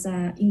has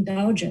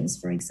indulgence,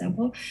 for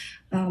example,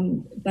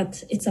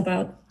 but it's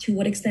about to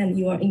what extent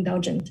you are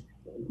indulgent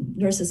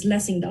versus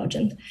less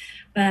indulgent.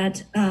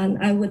 But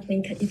I would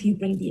think if you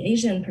bring the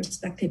Asian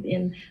perspective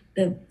in,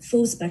 the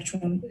full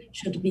spectrum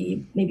should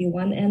be maybe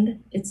one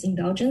end, it's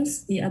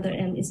indulgence, the other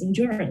end is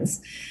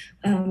endurance.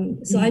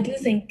 So I do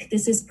think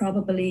this is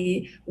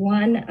probably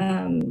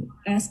one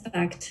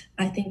aspect.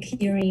 I think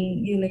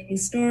hearing you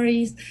ladies'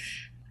 stories,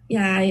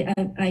 yeah,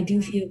 I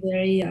do feel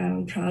very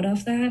proud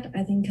of that.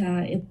 I think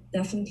it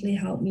definitely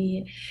helped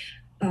me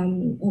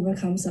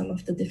overcome some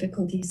of the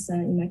difficulties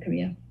in my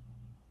career.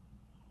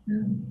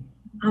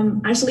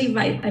 Actually,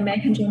 if I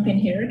can jump in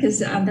here, because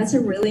that's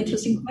a really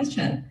interesting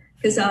question.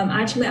 Because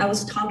actually, I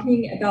was talking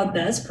about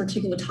this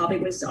particular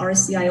topic with our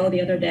CIO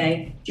the other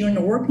day during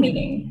a work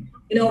meeting.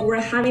 You know,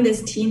 we're having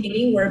this team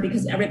meeting where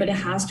because everybody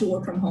has to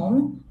work from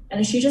home.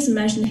 And she just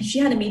mentioned she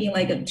had a meeting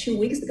like 2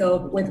 weeks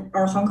ago with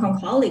our Hong Kong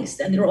colleagues,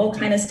 and they're all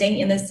kind of staying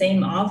in the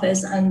same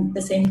office and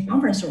the same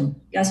conference room.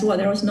 Guess what?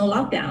 There was no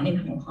lockdown in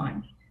Hong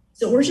Kong.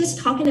 So we're just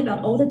talking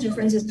about all the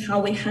differences, how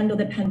we handle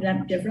the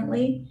pandemic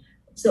differently.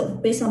 So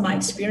based on my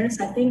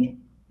experience, I think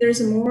there's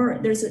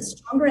a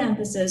stronger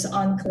emphasis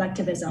on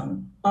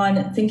collectivism,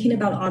 on thinking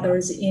about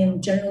others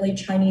in generally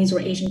Chinese or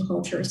Asian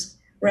cultures.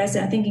 Whereas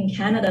I think in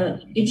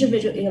Canada,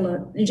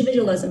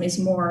 individualism is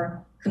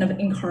more kind of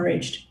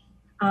encouraged.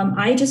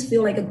 I just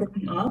feel like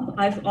growing up,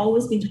 I've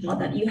always been taught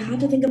that you have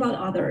to think about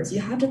others,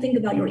 you have to think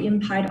about your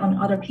impact on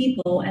other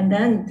people, and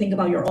then think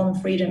about your own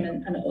freedom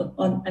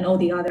and all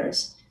the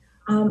others.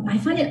 I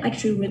find it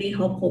actually really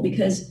helpful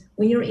because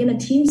when you're in a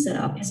team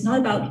setup, it's not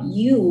about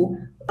you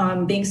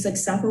being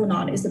successful or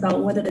not. It's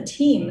about whether the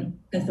team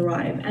can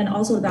thrive, and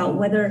also about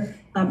whether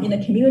in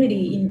a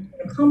community, in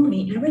a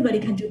company, everybody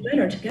can do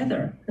better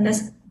together. And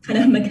that's kind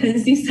of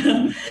Mackenzie's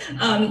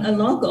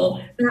logo.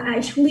 But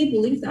I truly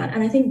believe that.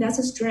 And I think that's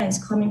a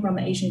strength coming from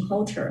Asian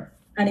culture.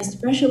 And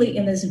especially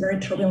in these very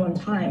turbulent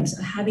times,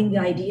 having the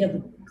idea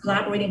of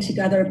collaborating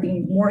together,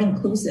 being more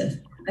inclusive.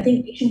 I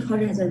think Asian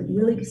culture has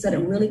set a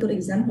really good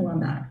example on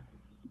that.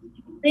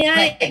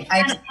 Yeah,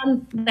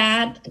 on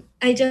that,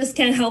 I just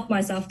can't help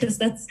myself because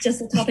that's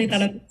just a topic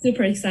that I'm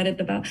super excited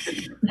about.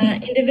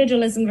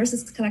 Individualism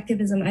versus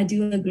collectivism, I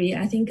do agree.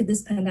 I think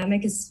this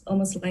pandemic is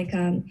almost like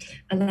a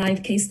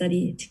live case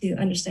study to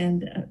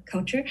understand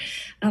culture.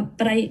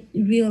 But I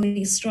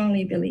really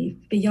strongly believe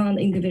beyond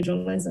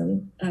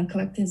individualism,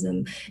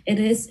 collectivism, it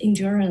is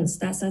endurance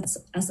that sets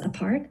us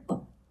apart.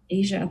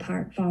 Asia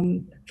apart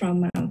from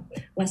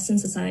Western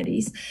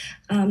societies.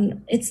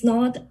 It's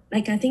not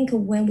like, I think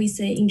when we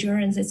say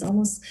endurance, it's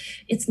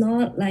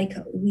not like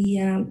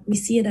we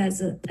see it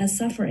as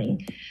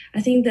suffering.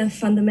 I think the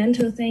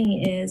fundamental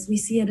thing is we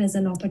see it as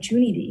an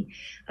opportunity.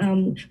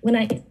 When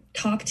I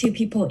talk to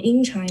people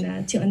in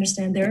China to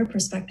understand their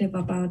perspective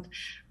about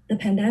the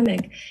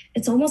pandemic,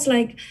 it's almost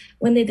like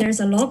when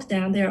there's a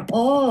lockdown, they're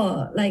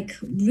all like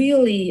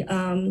really,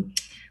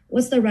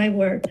 what's the right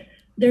word?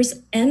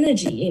 There's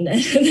energy in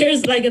it.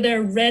 There's like,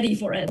 they're ready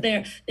for it.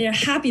 They're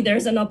happy.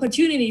 There's an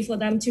opportunity for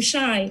them to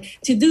shine,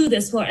 to do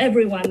this for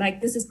everyone.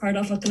 Like this is part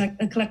of a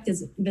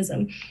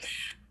collectivism.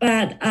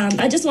 But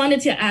I just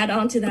wanted to add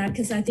on to that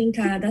because I think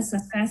that's a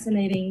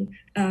fascinating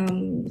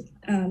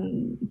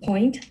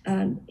point.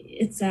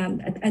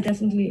 I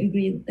definitely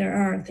agree. There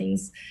are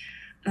things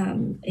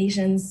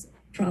Asians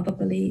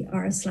probably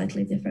are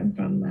slightly different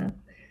from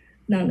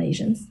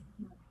non-Asians.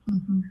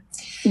 Mm-hmm.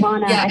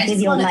 Mona, yeah, I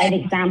give you a live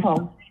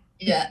example.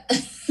 Yeah.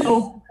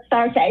 Oh,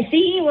 sorry.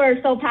 See,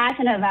 we're so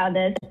passionate about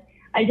this.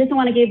 I just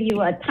want to give you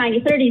a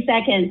tiny 30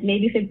 seconds,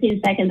 maybe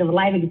 15 seconds of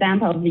live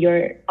example of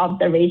your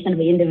observation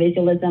of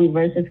individualism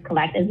versus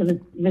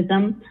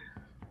collectivism.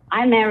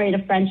 I married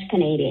a French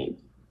Canadian.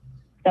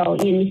 So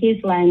in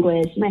his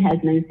language, my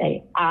husband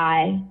say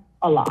I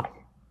a lot.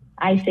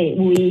 I say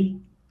we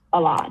a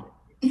lot.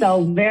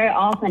 So very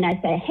often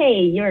I say,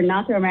 hey, you're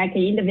North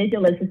American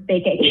individualist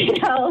speaking, you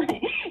know,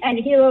 and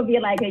he will be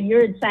like,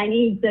 you're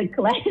Chinese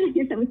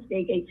collectivism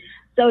speaking.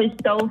 So it's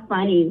so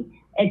funny.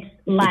 It's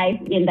live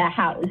in the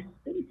house.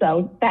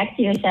 So back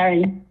to you,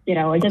 Sharon. You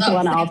know, I just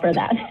want to offer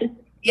that.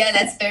 Yeah,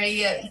 that's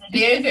very,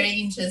 very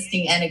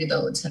interesting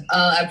anecdote.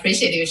 I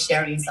appreciate you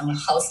sharing some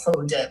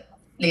household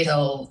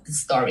little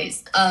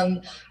stories.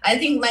 I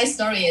think my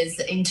story is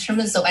in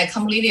terms of, I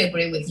completely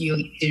agree with you,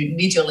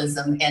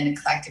 individualism and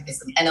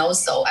collectivism. And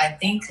also I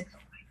think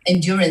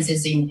endurance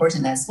is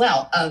important as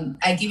well.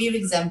 I give you an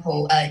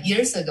example.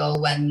 Years ago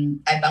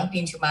when I bumped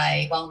into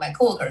one of my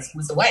coworkers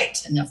who's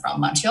white and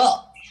from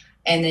Montreal.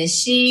 And then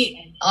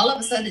all of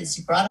a sudden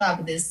she brought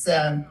up this,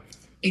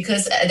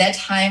 because at that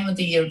time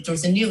there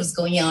was a news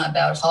going on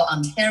about how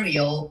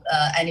Ontario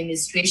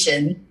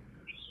administration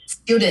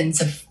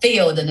students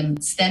failed the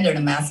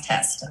standard math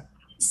test,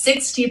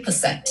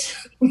 60%,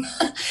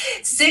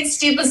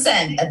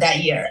 60%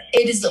 that year.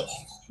 It is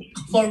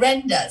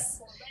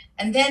horrendous.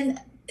 And then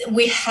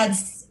we had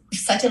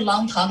such a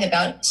long talk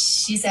about,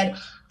 she said,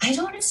 I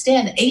don't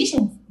understand,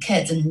 Asian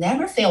kids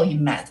never fail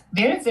in math,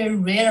 very, very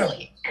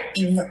rarely,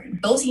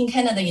 both in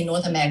Canada, in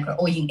North America,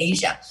 or in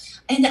Asia.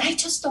 And I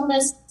just don't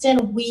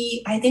understand,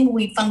 I think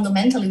we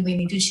fundamentally, we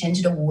need to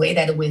change the way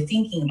that we're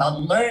thinking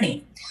about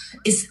learning.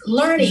 It's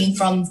learning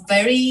from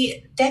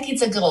very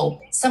decades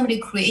ago, somebody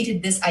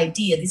created this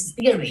idea, this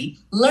theory.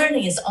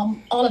 Learning is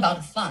all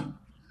about fun.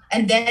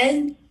 And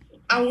then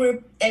our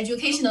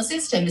educational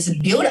system is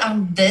built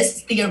on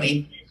this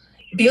theory,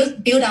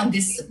 built on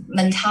this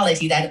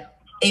mentality that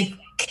if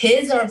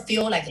kids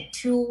feel like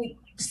too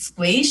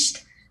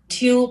squished,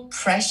 too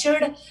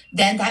pressured,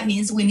 then that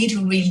means we need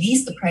to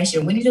release the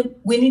pressure. We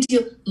need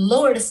to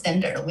lower the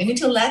standard. We need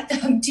to let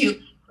them to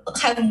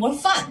have more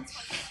fun.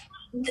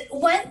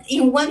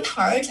 In one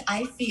part,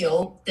 I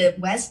feel the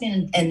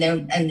Western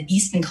and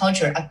Eastern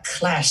culture are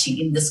clashing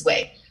in this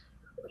way.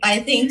 I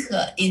think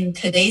in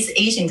today's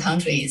Asian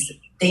countries,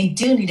 they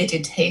do need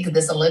to take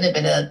this a little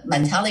bit of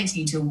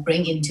mentality to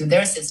bring into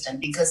their system,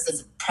 because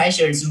the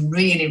pressure is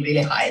really,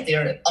 really high.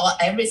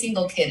 Every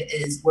single kid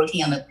is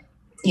working on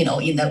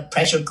in the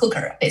pressure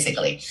cooker,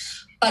 basically.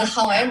 But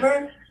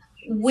however,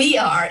 we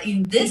are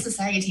in this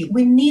society,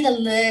 we need a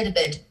little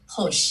bit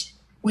push.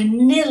 We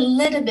need a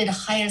little bit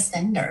higher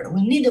standard.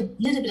 We need a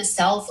little bit of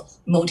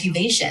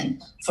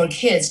self-motivation for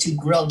kids to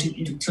grow,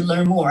 to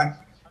learn more.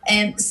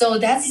 And so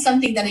that's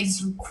something that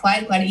is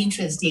quite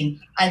interesting.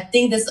 I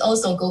think this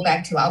also go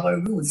back to our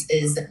roots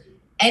is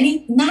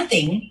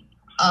nothing.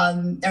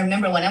 I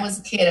remember when I was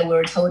a kid, we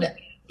were told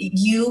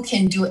you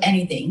can do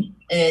anything.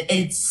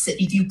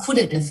 If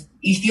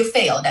you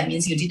fail, that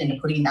means you didn't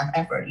put enough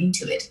effort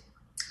into it.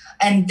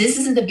 And this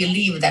is the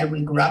belief that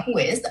we grew up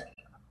with.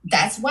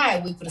 That's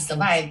why we could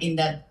survive in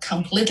the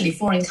completely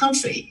foreign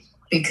country,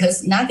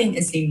 because nothing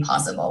is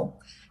impossible.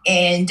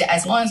 And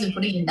as long as we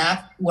put in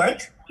enough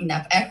work,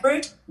 enough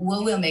effort, we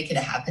will make it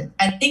happen.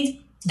 I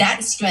think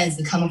that strength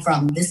comes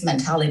from this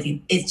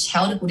mentality. It's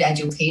childhood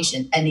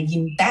education and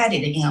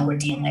embedded in our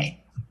DNA.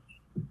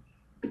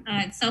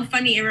 It's so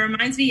funny. It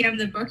reminds me of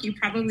the book you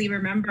probably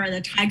remember, The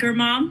Tiger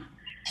Mom.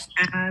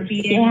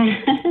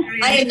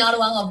 I am not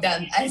one of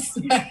them, I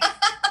swear.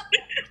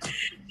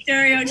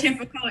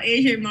 Stereotypical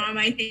Asian mom.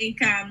 I think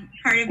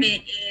part of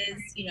it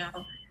is,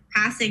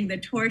 passing the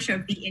torch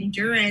of the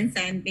endurance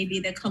and maybe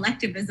the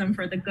collectivism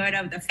for the good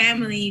of the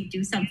family,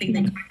 do something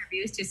that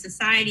contributes to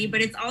society.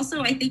 But it's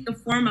also, I think, a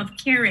form of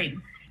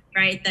caring,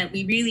 right? That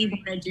we really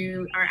want to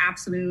do our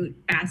absolute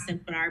best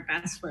and put our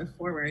best foot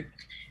forward.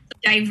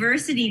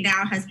 Diversity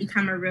now has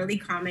become a really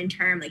common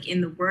term, like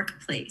in the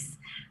workplace.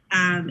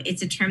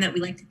 It's a term that we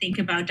like to think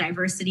about,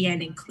 diversity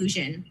and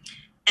inclusion.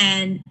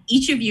 And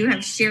each of you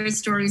have shared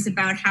stories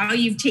about how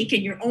you've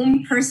taken your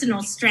own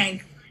personal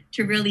strength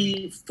to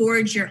really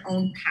forge your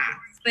own path.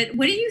 But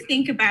what do you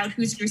think about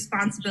whose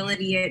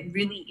responsibility it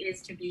really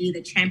is to be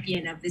the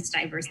champion of this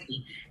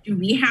diversity? Do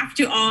we have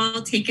to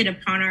all take it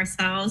upon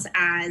ourselves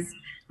as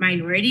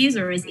minorities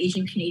or as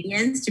Asian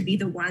Canadians to be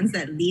the ones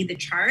that lead the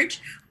charge?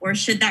 Or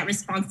should that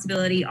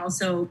responsibility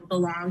also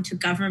belong to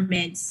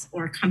governments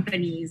or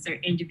companies or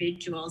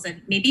individuals?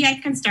 And maybe I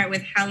can start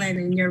with Helen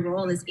in your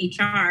role as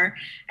HR.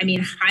 I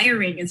mean,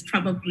 hiring is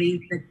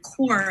probably the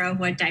core of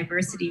what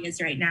diversity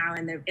is right now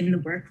in the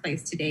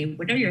workplace today.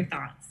 What are your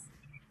thoughts?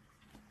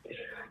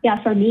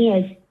 Yeah, for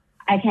me,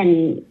 I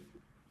can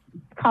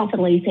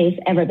confidently say it's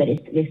everybody's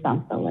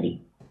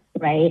responsibility.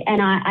 Right.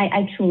 And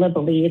I truly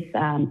believe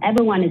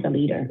everyone is a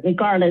leader,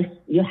 regardless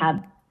you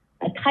have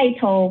a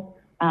title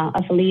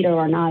of a leader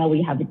or not, or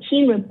we have a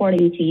team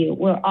reporting to you.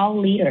 We're all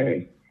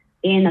leaders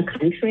in a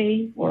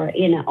country or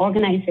in an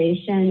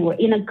organization or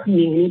in a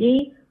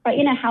community or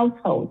in a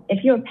household.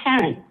 If you're a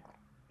parent,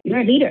 you're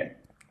a leader,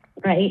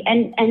 right?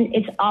 And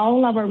it's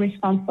all our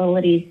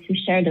responsibilities to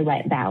share the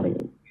right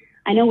values.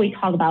 I know we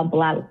talk about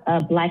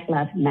Black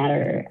Lives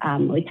Matter.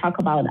 We talk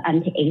about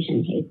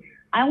anti-Asian hate.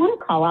 I want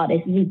to call out is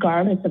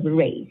regardless of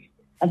race,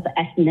 of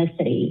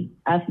ethnicity,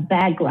 of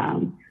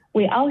background,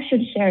 we all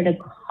should share the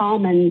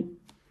common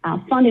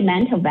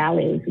fundamental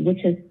values,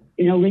 which is,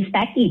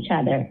 respect each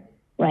other,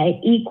 right,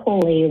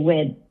 equally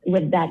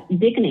with that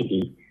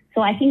dignity.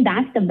 So I think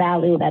that's the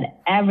value that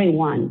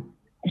everyone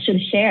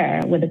should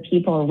share with the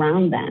people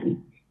around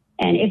them.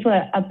 And if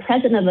a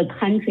president of a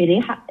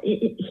country,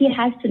 he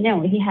has to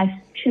know he has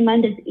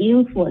tremendous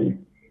influence.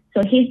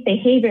 So his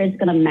behavior is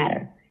going to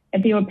matter.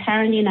 If you're a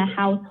parent in a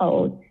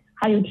household,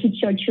 how you teach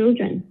your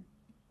children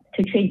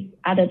to treat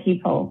other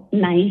people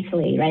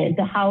nicely, right?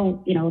 So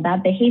how,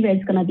 that behavior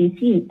is going to be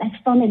seen. That's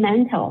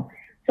fundamental.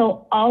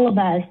 So all of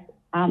us,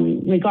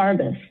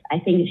 regardless, I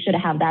think should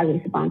have that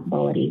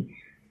responsibility.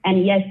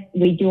 And yes,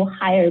 we do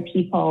hire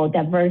people,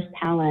 diverse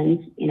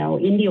talents,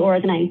 in the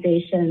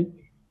organization.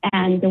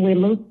 And we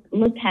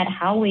look at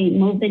how we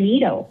move the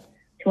needle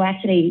to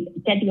actually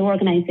get the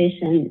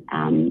organization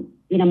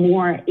in a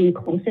more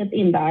inclusive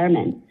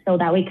environment so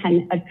that we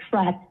can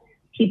attract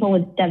people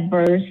with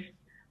diverse,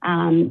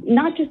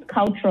 not just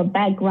cultural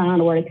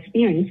background or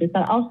experiences,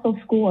 but also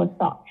school of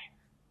thought.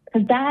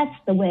 Because that's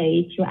the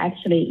way to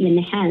actually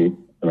enhance,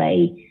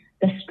 right,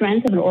 the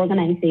strength of an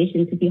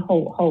organization to be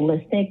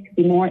holistic, to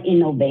be more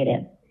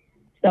innovative.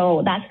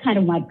 So that's kind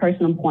of my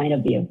personal point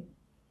of view.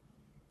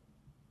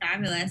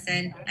 Fabulous.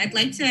 And I'd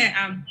like to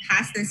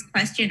pass this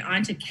question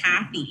on to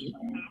Kathy,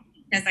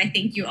 because I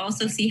think you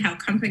also see how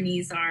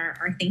companies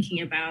are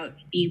thinking about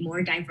being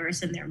more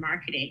diverse in their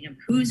marketing. And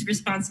whose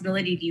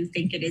responsibility do you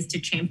think it is to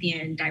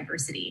champion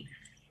diversity?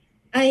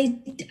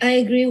 I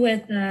agree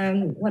with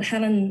what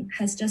Helen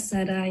has just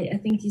said. I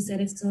think you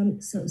said it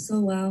so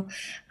well.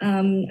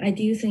 I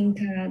do think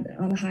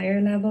on a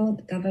higher level,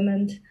 the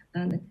government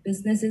and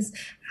businesses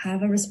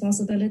have a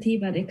responsibility,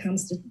 but it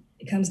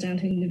it comes down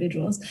to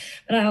individuals.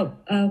 But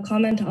I'll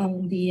comment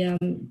on the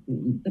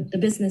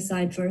business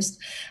side first.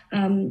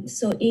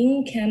 So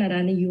in Canada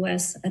and the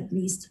US, at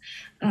least,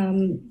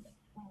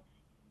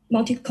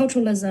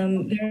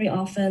 multiculturalism, very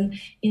often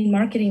in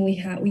marketing,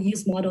 we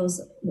use models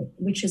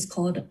which is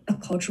called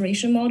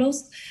acculturation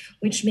models,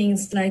 which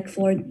means like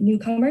for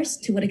newcomers,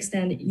 to what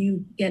extent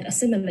you get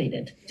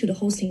assimilated to the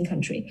hosting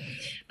country.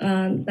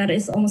 That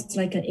is almost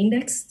like an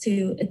index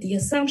to the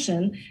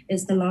assumption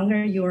is the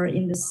longer you're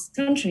in this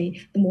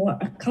country, the more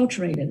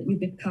acculturated you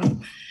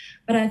become.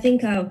 But I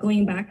think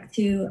going back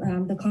to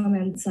the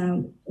comments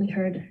we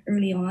heard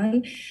early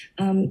on,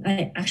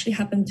 I actually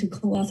happened to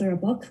co-author a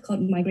book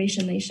called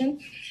Migration Nation.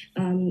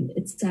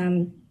 It's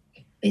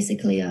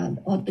basically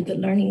all the good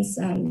learnings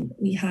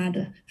we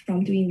had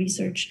from doing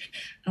research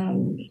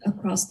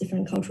across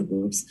different cultural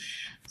groups.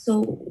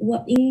 So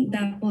what in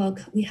that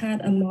book, we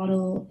had a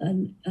model,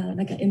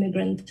 like an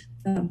immigrant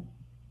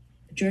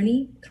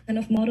journey kind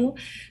of model.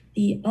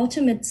 The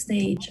ultimate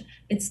stage,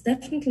 it's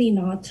definitely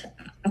not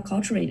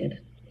acculturated.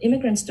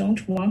 Immigrants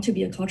don't want to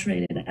be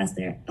acculturated as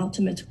their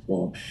ultimate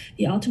goal.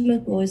 The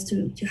ultimate goal is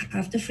to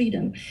have the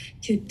freedom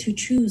to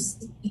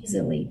choose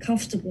easily,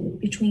 comfortably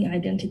between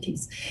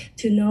identities,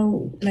 to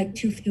know, like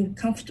to feel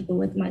comfortable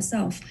with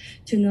myself,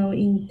 to know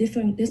in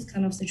this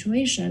kind of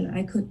situation,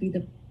 I could be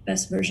the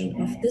best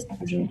version of this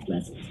version of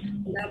myself,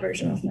 that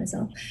version of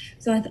myself.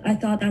 So I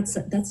thought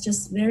that's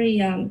just very,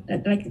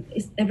 like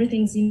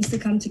everything seems to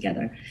come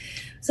together.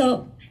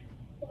 So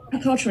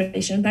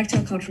acculturation, back to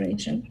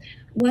acculturation.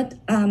 What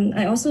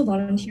I also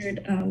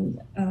volunteered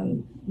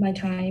my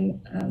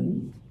time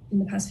in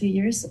the past few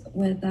years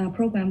with a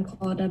program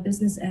called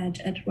Business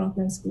Edge at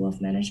Rothman School of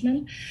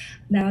Management.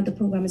 Now the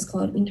program is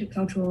called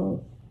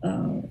Intercultural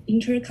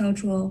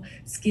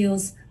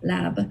Skills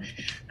Lab.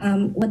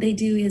 What they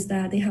do is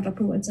that they have a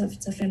program,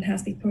 it's a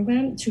fantastic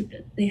program.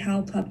 They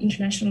help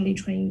internationally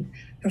trained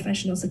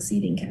professionals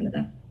succeed in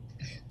Canada.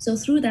 So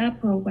through that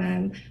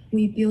program,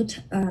 we built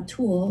a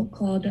tool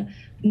called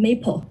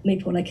MAPLE,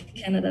 like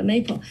Canada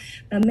Maple.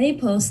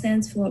 MAPLE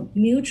stands for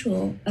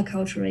Mutual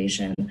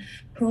Acculturation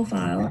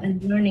Profile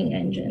and Learning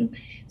Engine.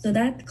 So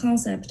that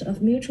concept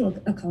of mutual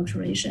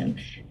acculturation,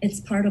 it's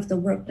part of the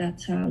work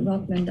that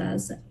Rothman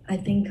does.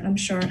 I'm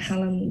sure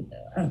Helen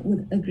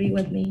would agree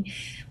with me.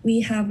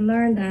 We have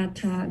learned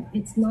that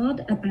it's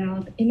not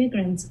about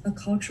immigrants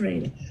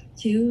acculturated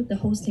to the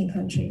hosting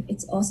country.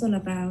 It's also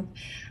about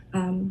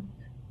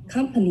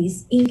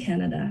companies in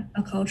Canada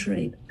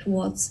acculturate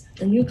towards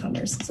the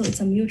newcomers. So it's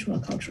a mutual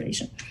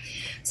acculturation.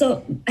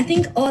 So I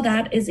think all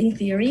that is in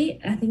theory.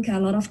 I think a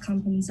lot of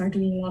companies are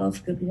doing a lot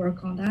of good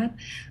work on that.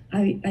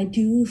 I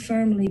do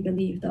firmly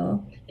believe,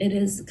 though, it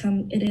is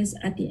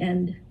at the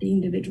end the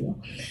individual.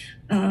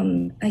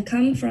 I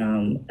come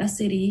from a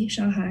city,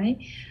 Shanghai,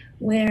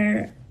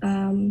 where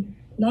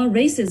not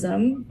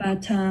racism,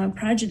 but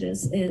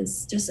prejudice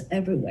is just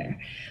everywhere.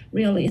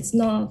 Really, it's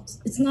not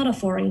a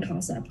foreign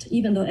concept,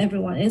 even though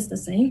everyone is the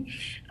same.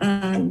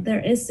 There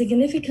is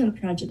significant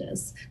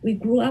prejudice. We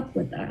grew up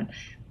with that.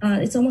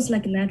 It's almost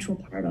like a natural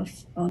part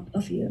of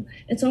you.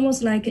 It's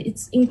almost like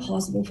it's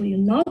impossible for you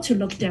not to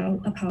look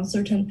down upon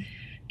certain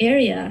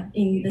area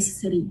in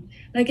this city.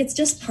 Like it's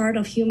just part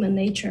of human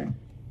nature.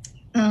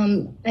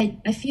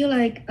 I feel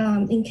like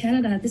in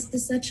Canada, this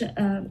is such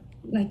a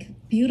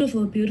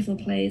beautiful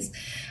place.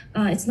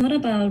 It's not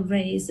about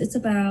race, it's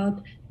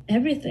about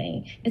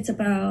everything. It's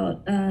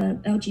about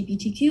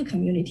LGBTQ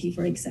community,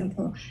 for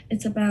example.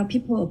 It's about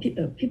people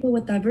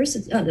with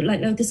diversity,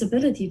 like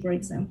disability, for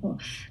example.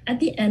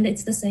 At the end,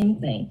 it's the same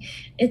thing.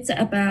 It's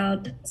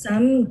about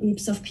some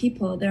groups of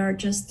people that are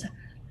just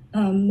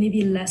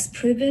maybe less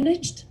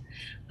privileged,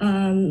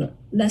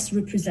 less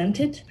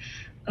represented.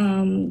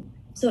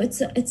 So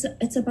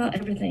it's about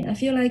everything. I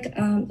feel like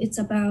it's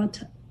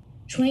about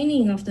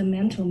training of the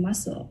mental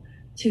muscle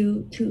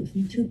to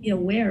be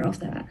aware of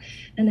that,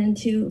 and then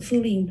to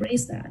fully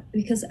embrace that.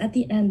 Because at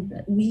the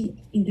end, we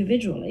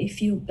individually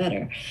feel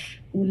better,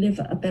 we live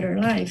a better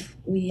life.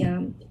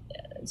 It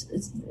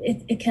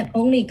can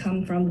only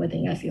come from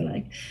within. I feel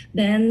like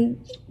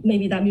then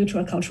maybe that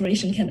mutual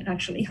acculturation can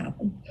actually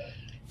happen.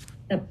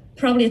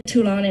 Probably a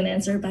too long an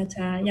answer, but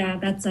yeah,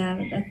 that's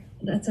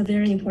a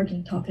very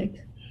important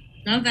topic.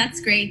 No,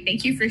 that's great.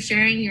 Thank you for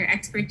sharing your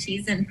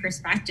expertise and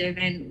perspective.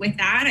 And with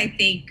that, I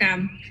think,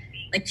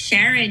 like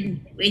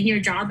Sharon, in your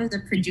job as a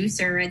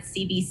producer at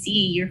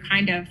CBC, you're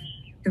kind of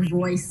the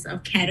voice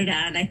of Canada.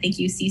 And I think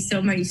you see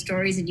so many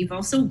stories, and you've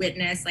also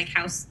witnessed like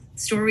how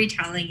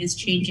storytelling is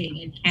changing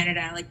in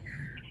Canada. Like,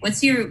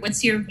 what's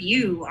your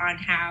view on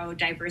how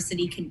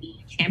diversity can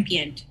be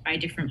championed by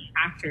different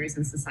actors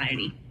in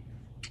society?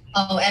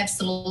 Oh,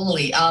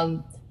 absolutely.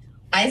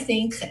 I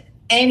think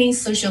any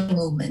social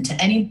movement,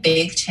 any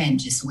big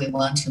changes we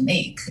want to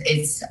make,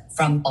 it's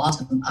from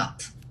bottom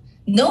up.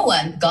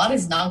 God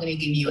is not going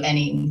to give you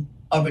any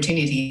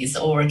opportunities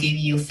or give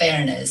you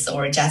fairness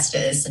or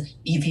justice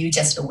if you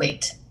just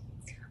wait.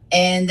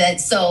 And then,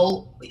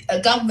 so no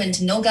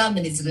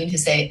government is going to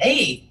say,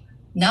 hey,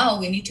 now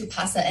we need to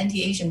pass the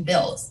anti-Asian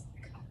bills.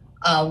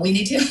 We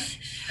need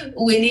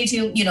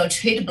to,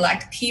 treat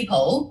Black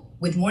people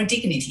with more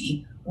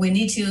dignity. We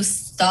need to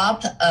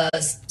stop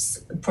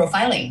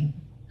profiling,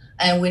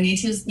 and we need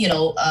to,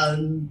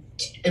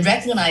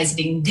 recognize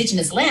the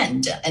indigenous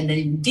land and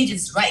the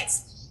indigenous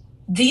rights.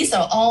 These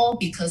are all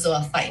because of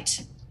a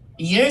fight.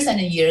 Years and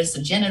years,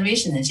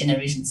 generations and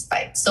generations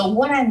fight. So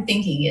what I'm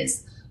thinking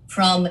is,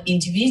 from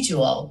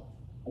individual,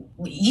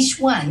 each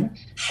one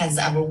has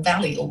our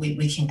value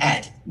we can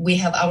add. We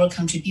have our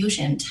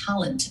contribution and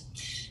talent.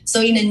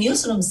 So in a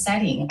newsroom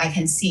setting, I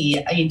can see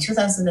in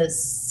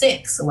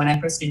 2006, when I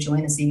first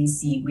joined the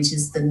CBC, which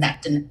is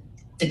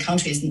the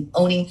country's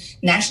only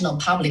national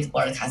public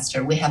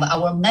broadcaster, we have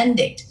our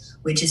mandate,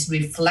 which is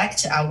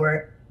reflect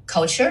our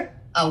culture,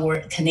 our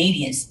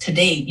Canadians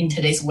today in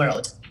today's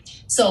world.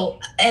 So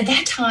at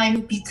that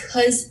time,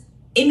 because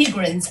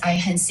immigrants, I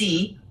can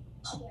see,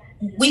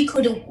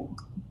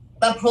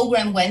 a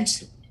program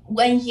went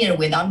 1 year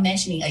without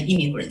mentioning an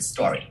immigrant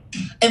story.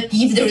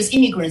 If there is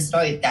immigrant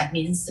story, that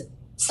means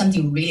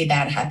something really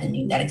bad happened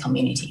in that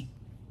community.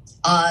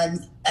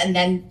 And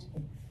then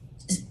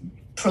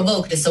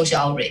provoke the social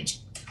outrage.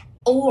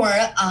 Or,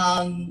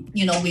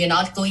 we are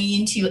not going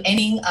into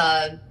any,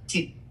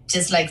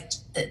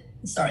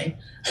 sorry.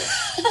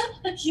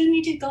 You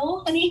need to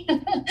go, honey?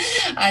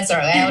 I'm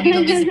sorry, I have a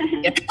little busy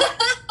here.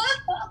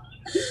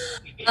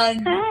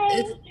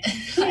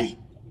 Hi.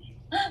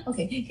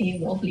 Okay, can you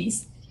go,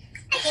 please?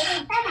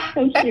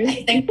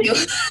 Thank you.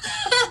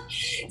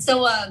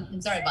 So,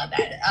 I'm sorry about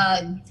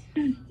that.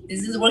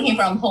 This is working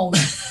from home.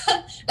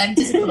 Let me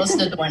just close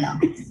the door now.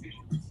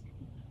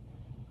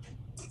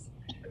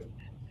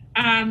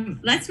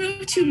 Let's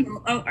move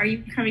to, are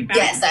you coming back?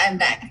 Yes, I'm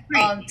back.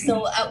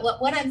 So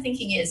what I'm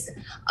thinking is,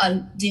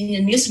 in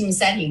the newsroom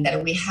setting,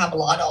 that we have a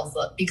lot of,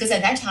 because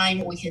at that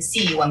time we can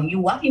see when you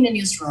walk in the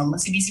newsroom,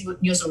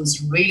 CBC newsroom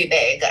is really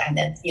big, and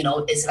then,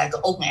 it's like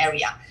an open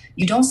area.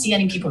 You don't see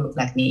any people look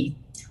like me.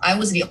 I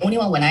was the only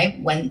one when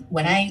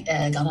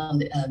I got on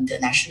the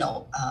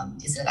national,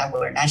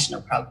 our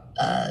national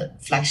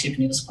flagship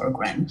news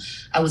program.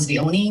 I was the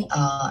only,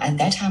 at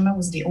that time, I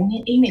was the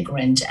only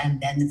immigrant,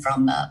 and then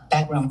from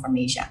background from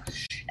Asia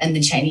and the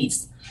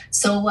Chinese.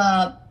 So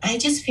I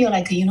just feel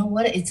like,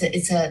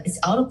 it's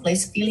out of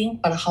place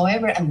feeling, but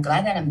however, I'm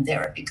glad that I'm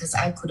there because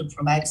I could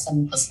provide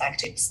some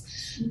perspectives.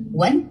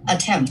 One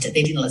attempt,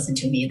 they didn't listen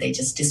to me. They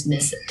just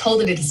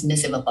totally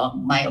dismissive about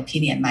my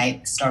opinion, my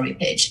story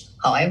pitch.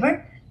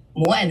 However,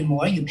 more and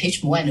more, you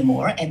pitch more and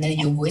more, and then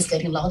your voice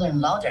getting louder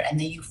and louder, and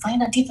then you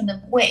find a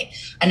different way.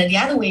 And the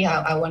other way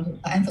I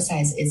want to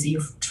emphasize is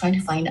you're trying to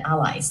find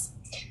allies.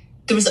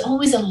 There's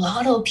always a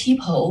lot of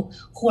people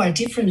who are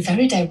different,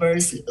 very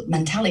diverse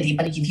mentality,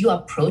 but if you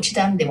approach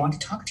them, they want to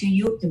talk to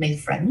you, you make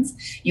friends,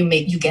 you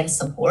get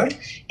support,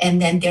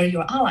 and then they're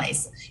your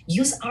allies.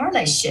 Use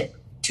allyship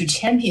to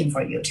champion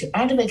for you, to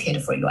advocate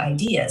for your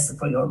ideas,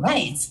 for your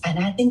rights. And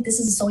I think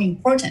this is so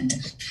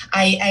important.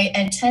 I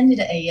attended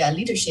a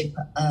leadership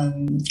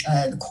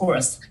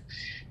course,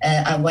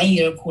 a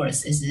 1-year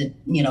course is,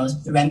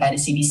 run by the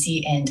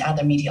CBC and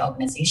other media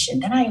organization.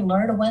 Then I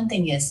learned one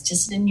thing is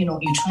just, you're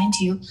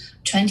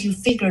trying to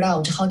figure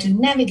out how to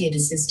navigate the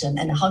system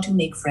and how to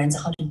make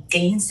friends, how to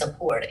gain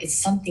support. It's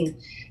something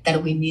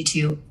that we need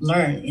to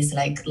learn. It's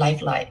like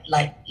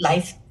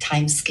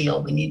lifetime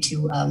skill we need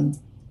to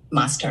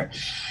master.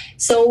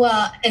 So,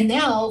 and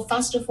now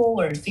fast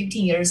forward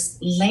 15 years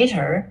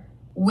later,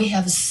 we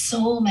have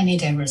so many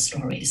diverse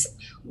stories.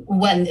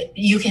 When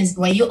you turn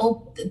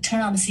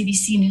on the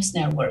CBC News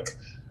Network,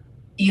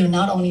 you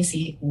not only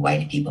see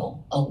white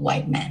people or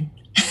white men,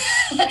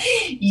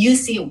 you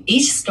see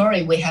each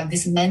story, we have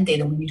this mandate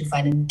that we need to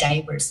find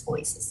diverse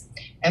voices.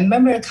 I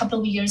remember a couple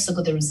of years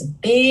ago, there was a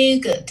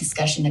big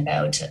discussion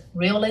about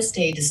real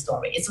estate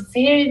story. It's a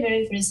very,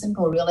 very, very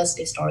simple real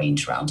estate story in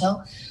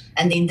Toronto.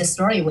 And in the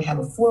story, we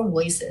have 4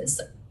 voices.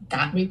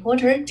 That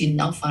reporter did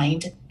not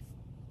find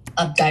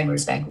a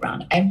diverse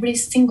background. Every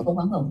single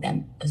one of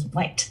them is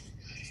white.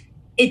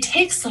 It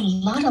takes a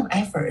lot of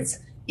efforts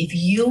if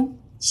you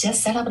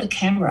just set up the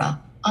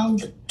camera on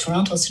the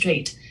Toronto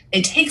street.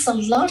 It takes a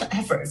lot of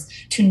efforts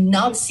to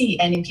not see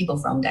any people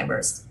from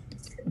diverse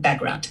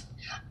background.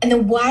 And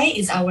then why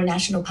is our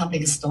national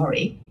public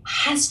story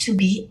has to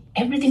be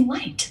everything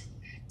white?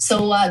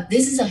 So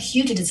this is a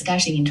huge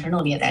discussion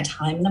internally at that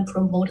time and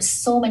promote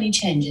so many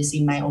changes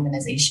in my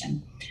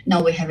organization.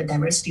 Now we have a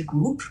diversity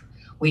group,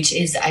 which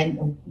is,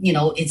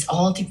 it's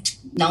all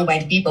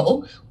non-white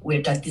people.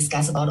 We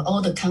discuss about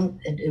all the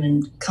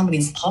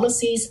company's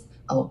policies,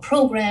 our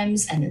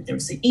programs, and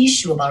there's an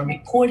issue about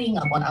reporting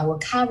about our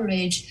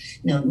coverage.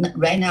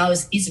 Right now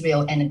it's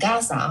Israel and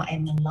Gaza,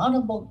 and a lot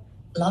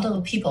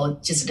of people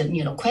just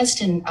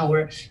question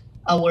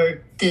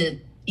the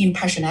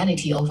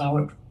impartiality of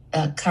our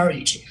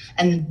courage.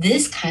 And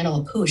this kind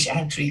of push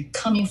actually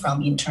coming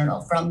from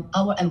internal, from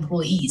our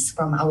employees,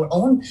 from our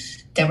own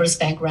diverse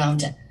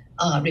background,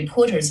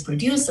 reporters,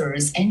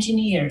 producers,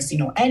 engineers,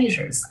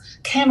 editors,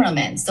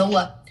 cameramen.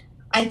 So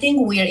I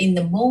think we are in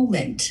the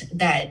moment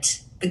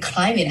that the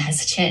climate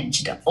has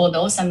changed,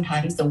 although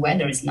sometimes the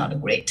weather is not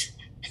great.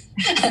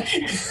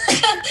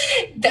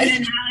 Good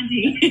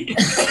analogy.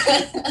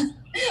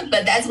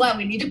 But that's why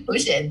we need to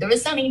push it. There are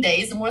sunny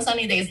days, more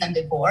sunny days than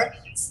before.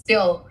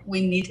 Still,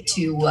 we need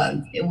to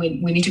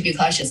we need to be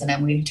cautious, and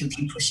then we need to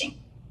keep pushing.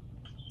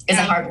 It's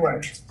a hard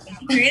work.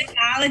 Great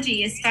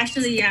analogy,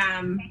 especially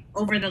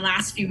over the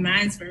last few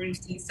months where we've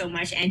seen so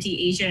much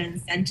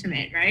anti-Asian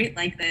sentiment, right?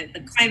 Like the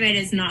climate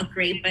is not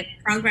great, but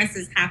progress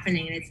is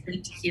happening, and it's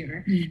great to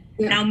hear.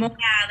 Yeah. Now, Mona,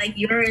 like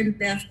you're in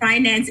the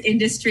finance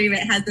industry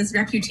that has this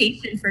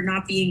reputation for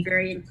not being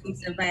very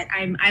inclusive, but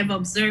I've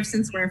observed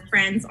since we're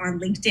friends on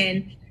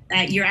LinkedIn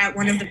that you're at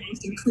one of the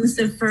most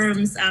inclusive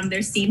firms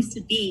there seems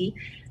to be.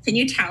 Can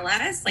you tell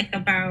us like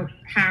about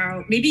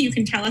how, maybe you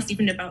can tell us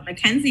even about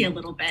Mackenzie a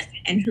little bit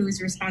and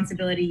whose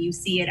responsibility you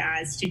see it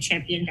as to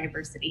champion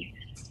diversity?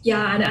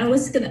 Yeah, and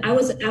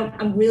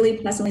I'm really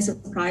pleasantly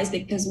surprised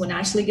because when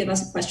Ashleigh gave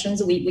us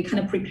questions, we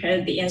kind of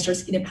prepared the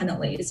answers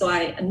independently. So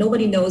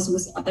nobody knows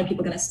what other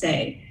people are going to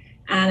say.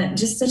 And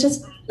just such a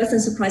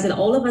pleasant surprise that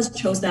all of us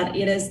chose that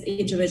it is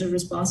individual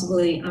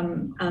responsibility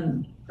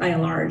by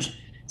and large.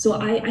 So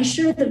I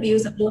share the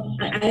views, I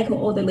echo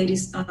all the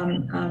ladies'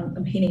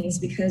 opinions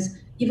because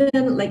even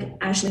like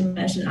Ashleigh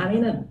mentioned, I'm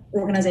in an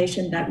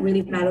organization that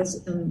really values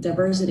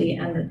diversity,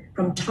 and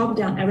from top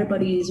down,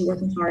 everybody is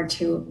working hard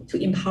to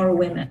empower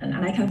women. And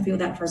I can feel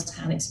that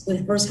firsthand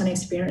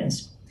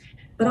experience.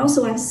 But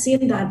also I've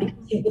seen that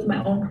because with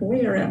my own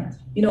career,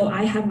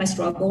 I have my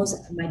struggles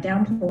and my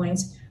down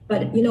points.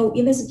 But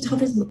in this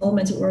toughest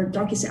moments or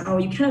darkest hour,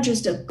 you cannot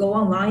just go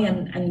online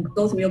and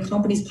go through your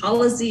company's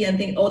policy and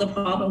think, the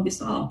problem will be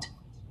solved.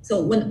 So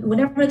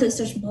whenever there's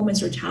such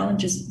moments or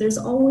challenges, there's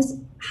always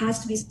has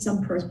to be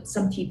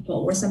some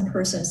people or some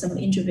person, some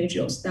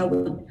individuals that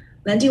would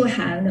lend you a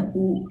hand,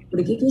 who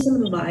would give you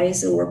some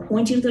advice or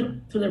point you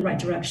to the right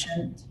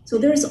direction. So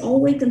there's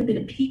always going to be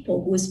the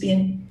people who has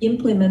been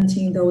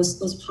implementing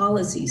those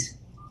policies.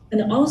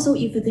 And also,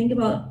 if you think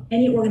about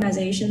any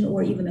organization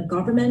or even a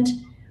government,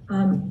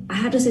 I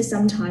have to say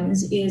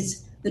sometimes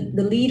is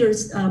the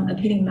leader's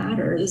opinion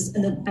matters,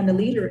 and the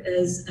leader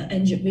is an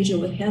individual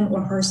with him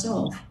or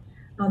herself.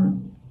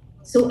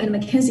 So at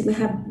Mackenzie, we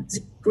have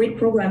great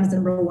programs.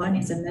 Number one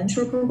is a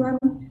mentor program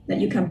that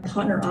you can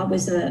partner up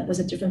with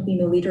the different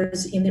female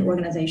leaders in the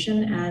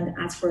organization and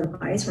ask for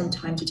advice from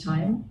time to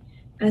time.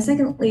 And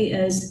secondly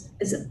is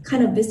a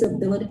kind of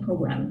visibility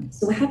program.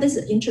 So we have this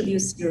interview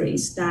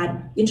series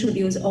that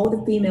interviews all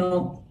the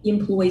female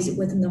employees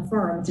within the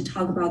firm to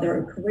talk about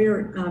their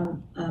career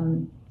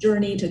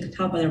journey, to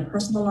talk about their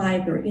personal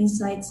life, their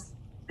insights.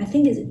 I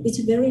think it's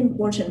very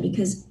important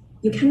because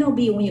you cannot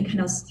be when you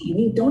cannot see.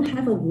 When you don't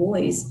have a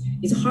voice,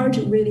 it's hard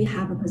to really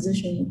have a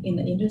position in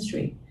the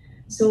industry.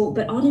 So,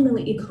 but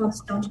ultimately it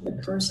comes down to the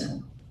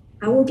person.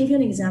 I will give you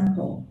an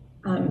example.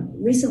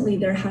 Recently,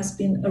 there has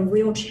been a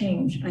real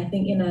change, I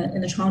think, in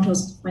the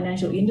Toronto's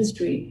financial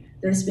industry.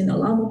 There's been a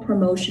lot more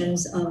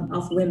promotions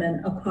of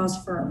women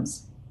across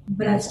firms.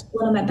 But as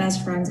one of my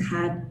best friends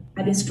had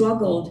been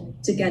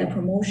struggled to get a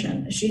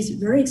promotion. She's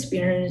very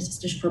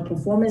experienced, her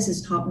performance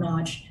is top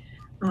notch.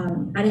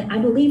 And I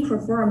believe her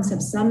firms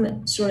have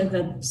some sort of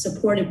a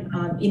supportive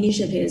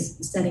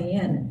initiatives setting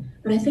in.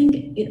 But I think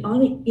it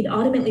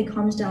ultimately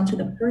comes down to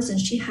the person.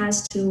 She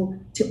has to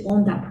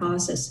own that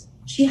process.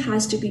 She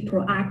has to be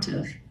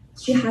proactive.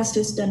 She has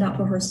to stand up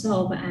for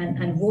herself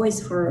and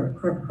voice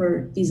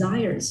her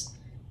desires.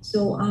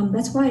 So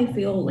that's why I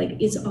feel like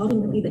it's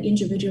ultimately the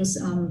individual's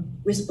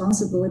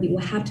responsibility.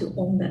 We have to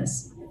own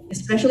this,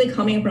 especially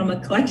coming from a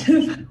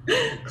collective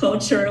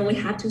culture. We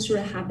have to sort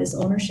of have this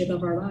ownership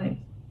of our life.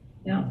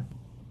 Yeah.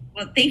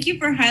 Well, thank you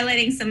for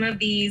highlighting some of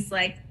these,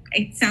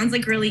 it sounds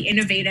like really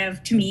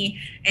innovative to me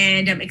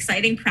and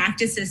exciting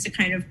practices to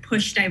kind of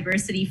push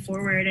diversity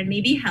forward. And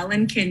maybe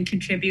Helen can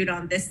contribute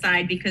on this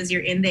side because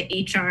you're in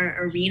the HR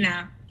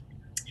arena.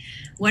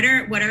 What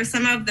are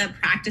some of the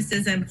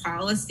practices and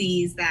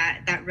policies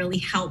that really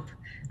help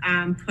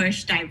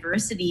push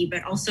diversity,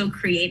 but also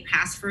create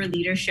paths for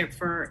leadership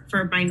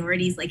for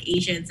minorities like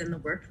Asians in the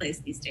workplace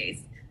these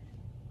days?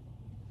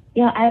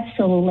 Yeah,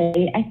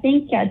 absolutely. I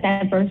think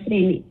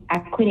diversity,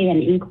 equity,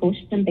 and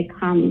inclusion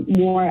become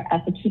more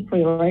of a key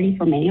priority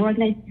for many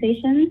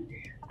organizations.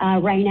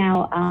 Right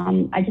now,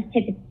 I just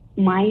take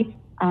my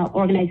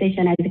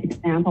organization as an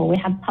example. We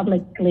have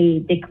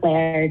publicly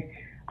declared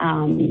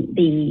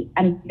the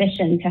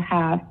ambition to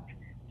have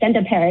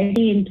gender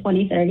parity in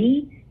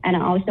 2030, and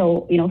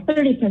also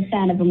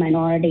 30% of a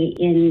minority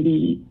in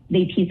the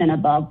VPs and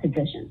above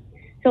positions.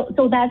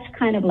 So that's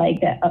kind of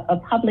like a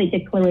public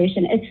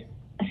declaration. It's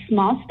a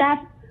small step.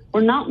 We're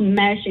not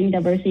measuring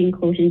diversity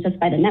inclusion just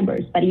by the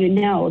numbers, but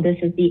this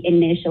is the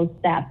initial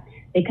step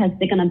because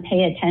they're going to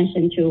pay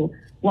attention to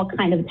what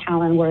kind of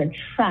talent we're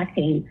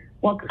attracting,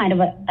 what kind of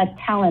a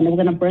talent we're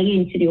going to bring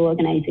into the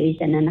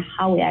organization, and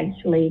how we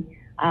actually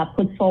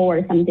put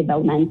forward some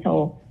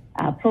developmental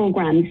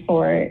programs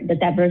for the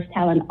diverse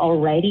talent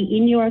already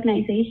in the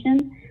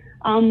organization.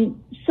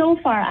 So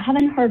far, I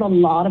haven't heard a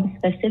lot of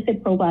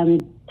specific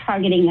programs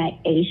targeting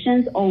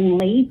Asians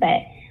only,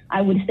 but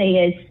I would say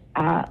it's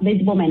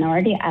visible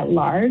minority at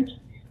large.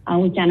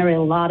 we generate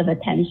a lot of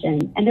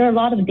attention. And there are a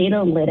lot of data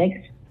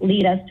analytics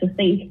lead us to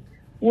think,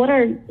 what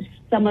are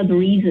some of the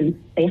reasons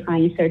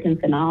behind certain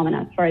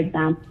phenomena? For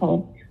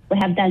example, we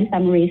have done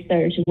some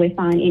research. We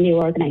found in the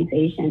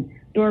organization,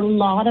 there are a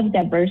lot of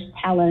diverse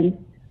talent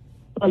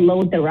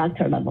below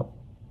director level.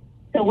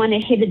 So when they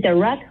hit the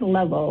director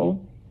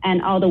level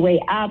and all the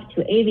way up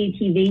to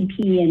AVP,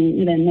 VP, and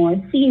even more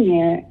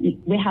senior,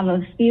 we have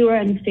a fewer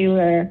and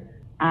fewer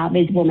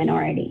visible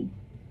minority.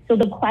 So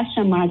the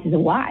question mark is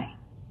why,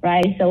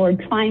 right? So we're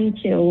trying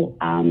to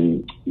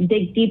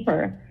dig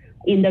deeper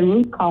in the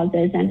root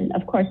causes. And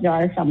of course, there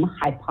are some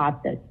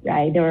hypotheses,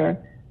 right? There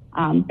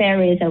are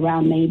barriers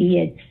around, maybe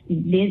it's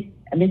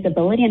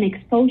visibility and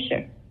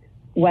exposure,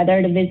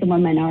 whether the visible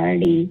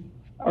minority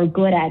are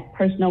good at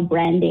personal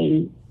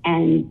branding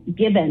and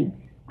given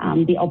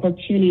the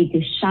opportunity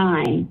to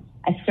shine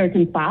at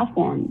certain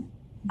platforms.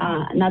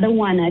 Another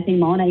one, I think,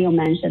 Mona, you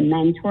mentioned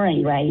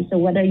mentoring, right? So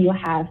whether you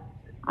have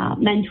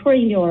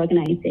mentoring in your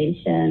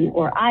organization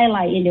or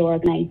ally in the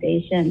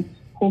organization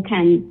who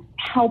can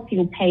help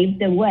you pave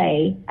the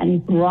way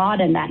and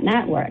broaden that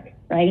network,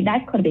 right?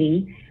 That could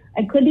be,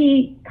 it could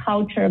be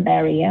culture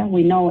barrier.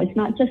 We know it's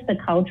not just the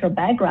cultural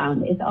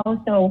background, it's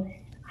also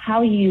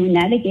how you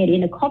navigate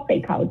in a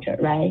corporate culture,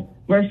 right?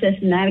 Versus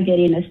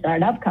navigating a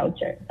startup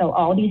culture. So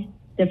all these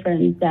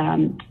different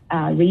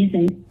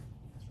reasons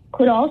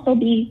could also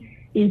be,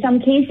 in some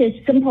cases,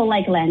 simple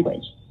like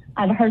language.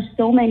 I've heard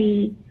so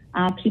many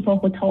people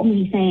who told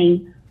me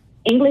saying,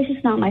 English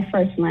is not my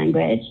first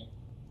language.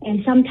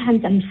 And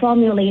sometimes I'm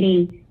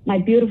formulating my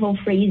beautiful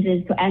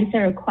phrases to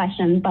answer a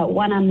question, but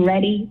when I'm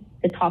ready,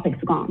 the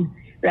topic's gone,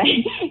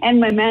 right? And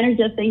my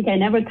manager thinks I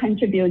never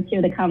contribute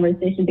to the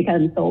conversation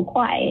because I'm so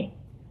quiet.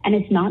 And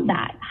it's not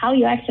that. How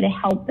you actually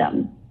help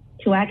them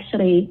to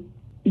actually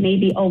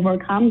maybe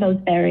overcome those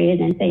barriers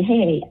and say,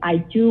 hey, I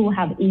do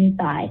have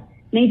insight.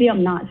 Maybe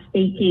I'm not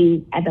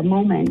speaking at the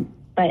moment,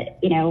 but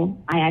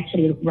I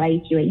actually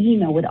write you an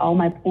email with all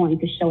my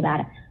points to show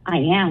that I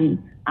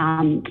am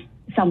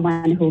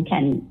someone who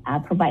can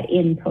provide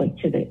input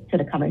to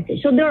the conversation.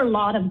 So there are a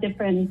lot of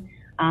different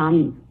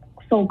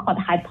so-called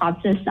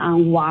hypotheses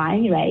on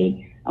why,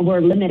 right? We're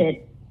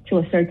limited to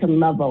a certain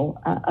level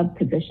of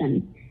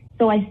position.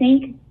 So I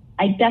think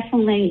I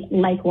definitely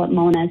like what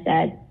Mona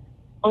said,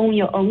 own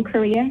your own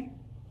career.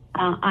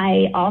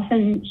 I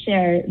often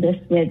share this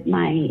with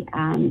my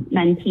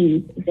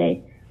mentees,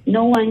 that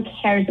no one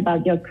cares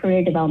about your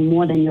career development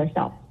more than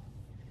yourself.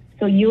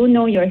 So you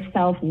know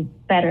yourself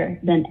better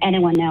than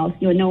anyone else.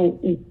 You know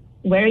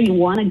where you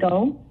want to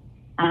go,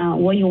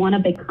 what you want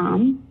to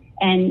become,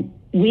 and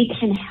we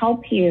can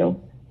help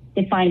you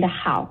define the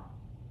how,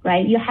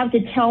 right? You have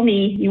to tell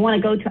me you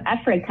want to go to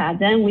Africa,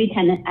 then we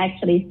can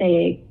actually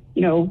say,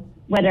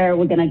 whether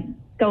we're going to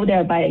go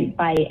there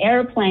by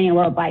airplane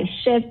or by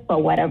ship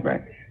or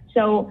whatever.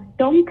 So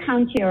don't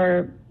count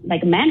your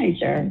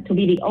manager to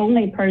be the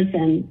only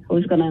person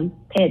who's going to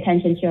pay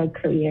attention to your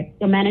career.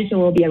 Your manager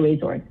will be a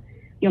resource.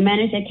 Your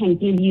manager can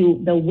give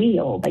you the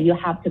wheel, but you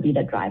have to be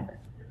the driver.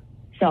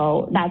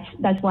 So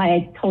that's why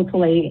I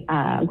totally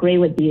agree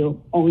with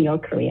you on your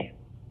career.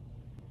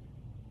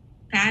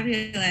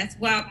 Fabulous.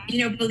 Well,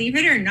 believe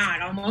it or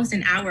not, almost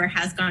an hour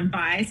has gone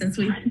by since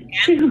we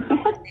began the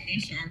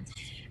conversation.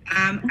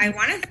 I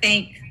want to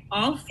thank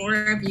all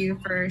four of you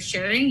for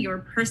sharing your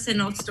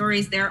personal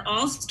stories. They're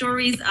all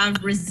stories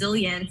of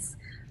resilience,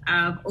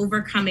 of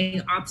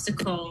overcoming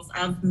obstacles,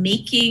 of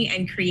making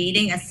and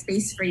creating a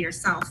space for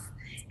yourself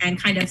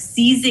and kind of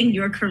seizing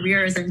your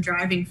careers and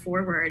driving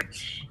forward.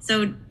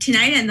 So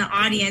tonight in the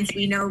audience,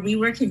 we know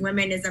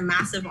WeWorkingWomen is a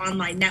massive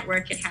online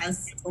network. It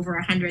has over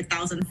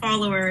 100,000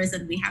 followers,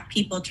 and we have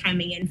people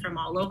chiming in from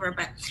all over.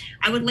 But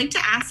I would like to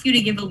ask you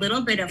to give a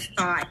little bit of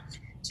thought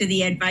to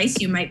the advice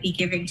you might be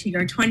giving to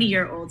your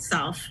 20-year-old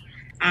self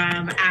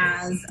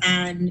as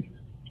an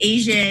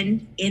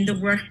Asian in the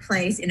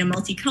workplace, in a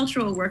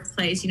multicultural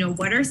workplace.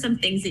 What are some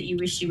things that you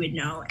wish you would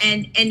know?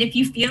 And if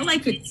you feel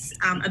like it's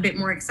a bit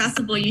more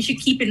accessible, you should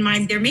keep in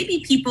mind there may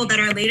be people that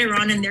are later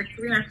on in their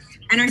career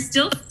and are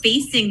still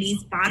facing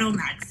these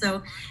bottlenecks.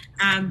 So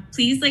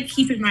please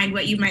keep in mind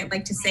what you might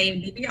like to say.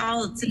 And maybe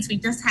since we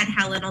just had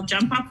Helen, I'll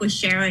jump up with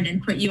Sharon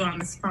and put you on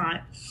the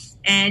spot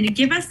and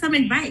give us some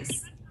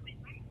advice.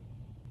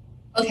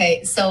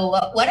 Okay, so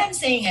what I'm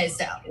saying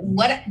is,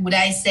 what would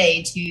I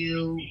say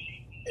to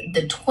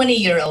the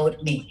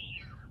 20-year-old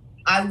me?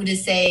 I would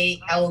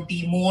say I will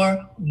be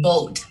more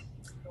bold.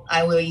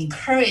 I will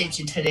encourage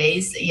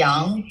today's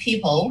young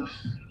people.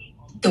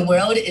 The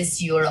world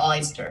is your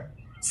oyster.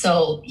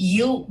 So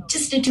you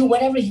just do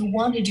whatever you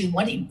want to do.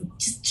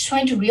 Just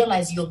trying to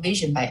realize your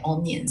vision by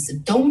all means.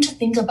 Don't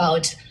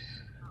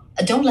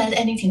let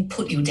anything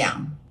put you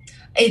down.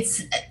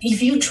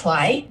 If you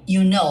try,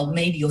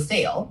 maybe you'll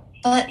fail.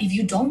 But if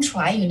you don't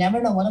try, you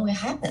never know what will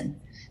happen.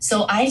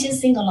 So I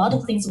just think a lot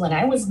of things when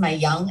I was my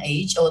young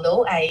age,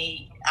 although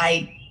I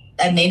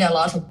made a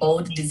lot of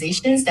bold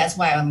decisions, that's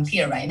why I'm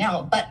here right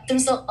now. But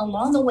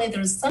along the way,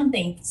 there's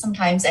something,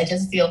 sometimes I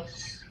just feel,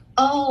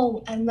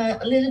 oh, I'm a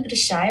little bit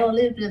shy or a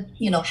little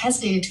bit,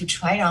 hesitant to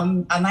try.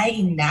 Am I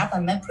enough?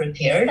 Am I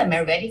prepared? Am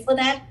I ready for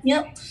that?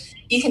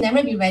 You can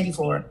never be ready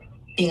for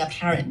being a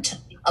parent.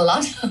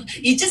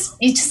 You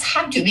just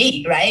have to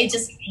be, right?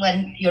 Just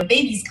when your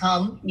babies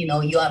come, you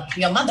are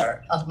your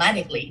mother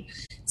automatically.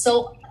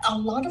 So a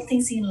lot of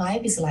things in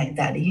life is like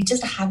that. You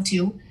just have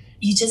to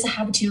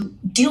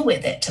deal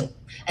with it,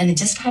 and you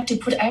just have to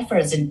put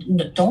efforts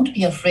and don't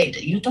be afraid.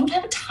 You don't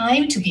have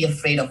time to be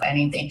afraid of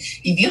anything.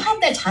 If you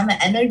have that time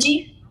and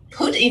energy,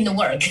 put in the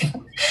work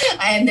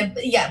and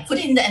put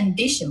in the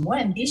more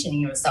ambition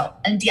in yourself.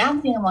 And the other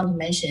thing I want to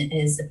mention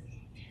is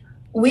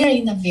we are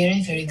in a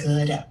very, very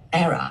good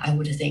era, I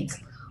would think.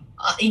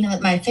 In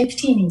my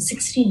 15,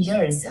 16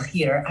 years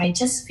here, I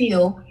just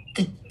feel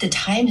that the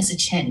time has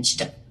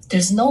changed.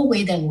 There's no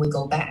way that we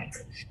go back.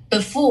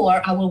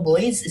 Before, our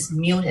voice is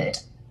muted,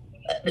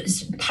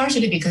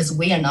 partially because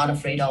we are not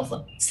afraid of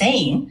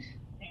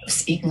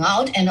speaking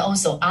out, and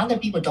also other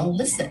people don't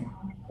listen.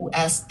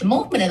 As the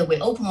moment that we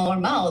open our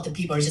mouth,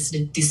 people are just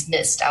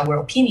dismissed our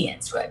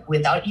opinions, right,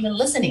 without even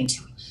listening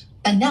to.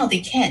 But now they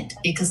can't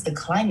because the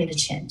climate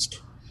changed.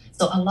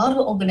 So a lot of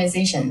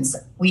organizations,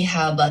 we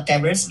have a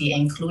diversity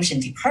and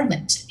inclusion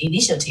department,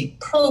 initiative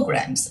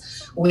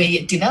programs.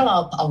 We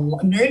develop,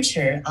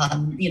 nurture,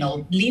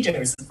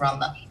 leaders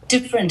from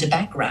different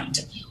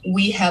background.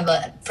 We have,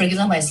 for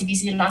example, at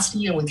CBC last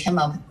year, we came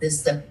up with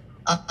this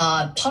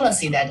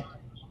policy that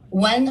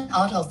 1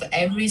 out of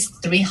every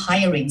 3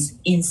 hirings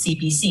in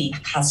CBC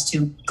has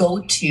to go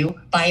to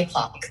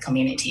BIPOC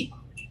community,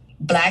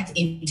 Black,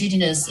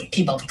 Indigenous,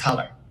 people of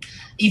color.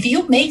 If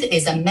you make it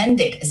as a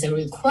mandate, as a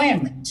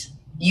requirement,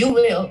 you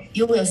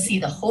will see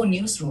the whole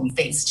newsroom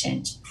face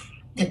change.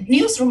 The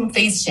newsroom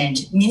face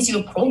change means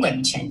your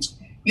program change.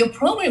 Your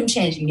program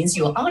change means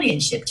your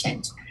audience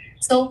change.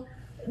 So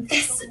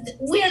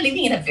we are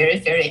living in a very,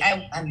 very,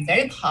 I'm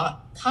very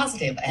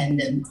positive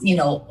and,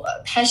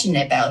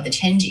 passionate about the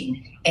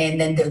changing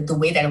and then the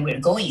way that we're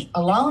going.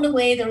 Along the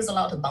way, there's a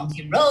lot of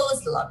bumpy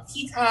roads, a lot of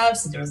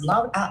hiccups, there's a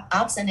lot of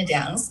ups and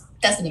downs.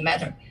 Doesn't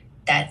matter.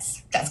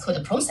 That's called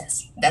the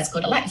process. That's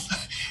called life.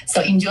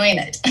 So enjoying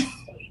it.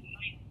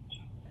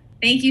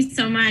 Thank you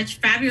so much.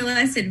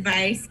 Fabulous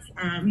advice.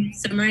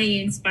 So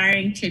many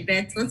inspiring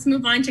tidbits. Let's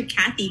move on to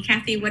Kathy.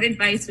 Kathy, what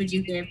advice would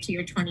you give to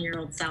your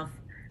 20-year-old self?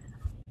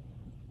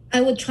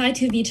 I would try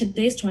to be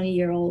today's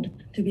 20-year-old,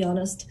 to be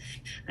honest.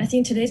 I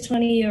think today's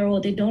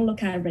 20-year-old, they don't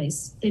look at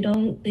race. They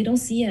don't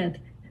see it.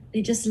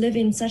 They just live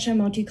in such a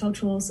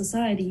multicultural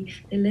society.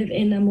 They live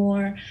in a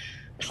more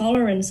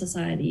tolerant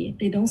society.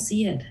 They don't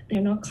see it.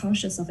 They're not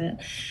conscious of it.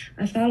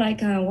 I felt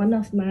like one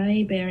of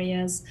my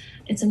barriers,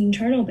 it's an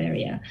internal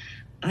barrier.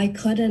 I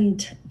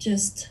couldn't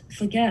just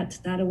forget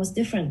that it was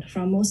different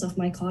from most of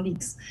my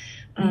colleagues.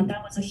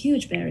 That was a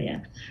huge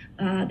barrier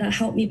that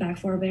held me back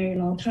for a very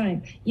long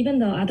time. Even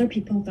though other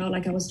people felt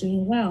like I was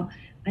doing well,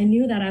 I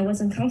knew that I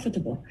wasn't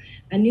comfortable.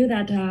 I knew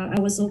that I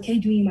was okay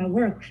doing my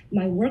work.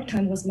 My work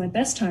time was my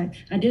best time.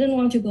 I didn't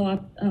want to go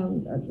out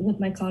with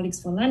my colleagues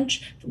for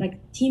lunch, like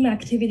team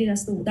activity.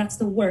 That's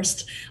the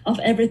worst of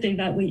everything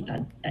that we.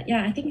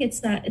 I think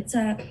it's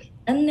a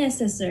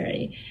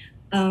unnecessary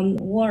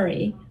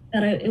worry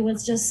that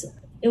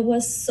it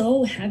was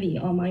so heavy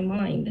on my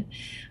mind.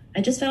 I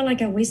just felt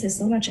like I wasted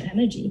so much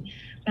energy.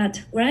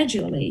 But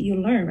gradually you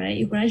learn, right?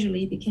 You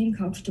gradually became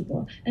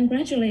comfortable. And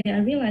gradually I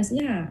realized,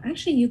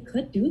 actually you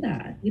could do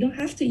that. You don't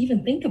have to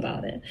even think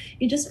about it.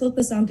 You just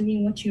focus on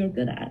doing what you're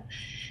good at.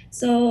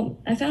 So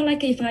I felt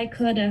like if I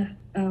could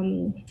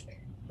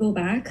go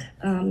back,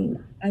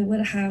 I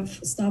would have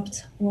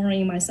stopped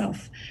worrying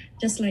myself,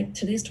 just like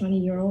today's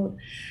 20-year-old.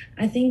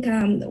 I think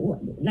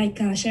like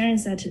Sharon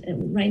said,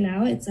 right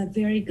now, it's a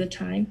very good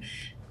time.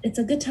 It's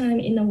a good time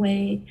in a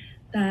way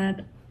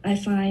that I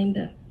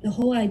find the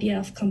whole idea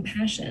of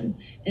compassion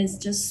is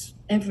just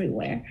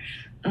everywhere.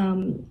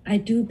 I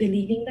do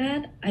believe in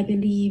that. I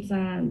believe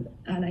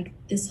like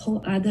this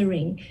whole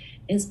othering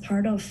is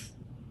part of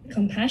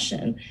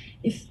compassion.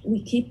 If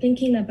we keep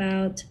thinking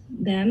about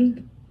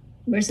them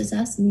versus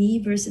us, me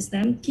versus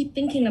them, keep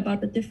thinking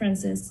about the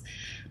differences,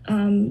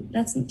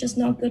 that's just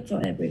not good for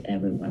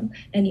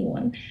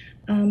anyone.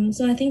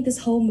 So I think this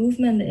whole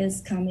movement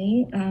is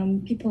coming.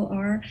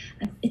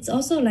 It's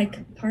also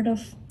like part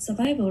of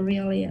survival,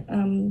 really.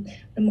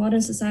 The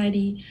modern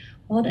society,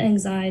 all the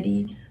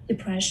anxiety,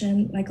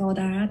 depression, like all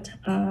that,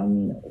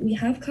 we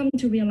have come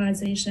to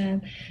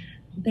realization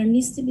there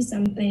needs to be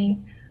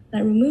something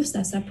that removes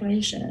that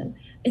separation.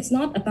 It's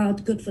not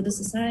about good for the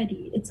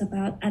society. It's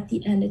about, at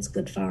the end, it's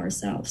good for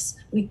ourselves.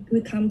 We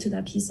come to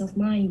that peace of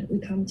mind. We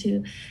come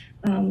to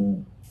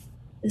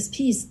this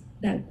peace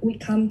that we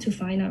come to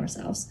find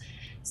ourselves.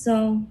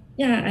 So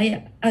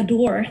I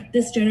adore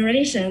this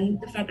generation,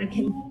 the fact that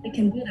they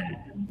can do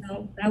that.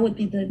 So that would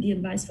be the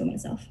advice for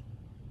myself.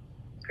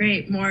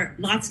 Great,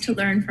 lots to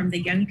learn from the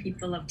young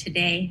people of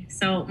today.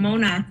 So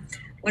Mona,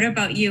 what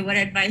about you? What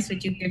advice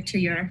would you give to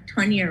your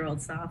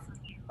 20-year-old self?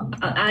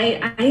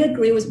 I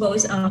agree with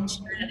both Sharon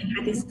and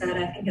Kathy said.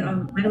 I think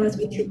my advice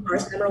would be two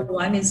parts. Number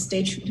one is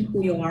stay true to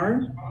who you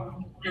are.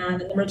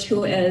 And number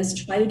two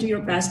is try to do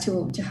your best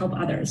to help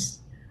others.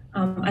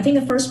 I think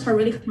the first part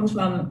really comes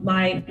from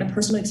my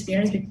personal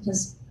experience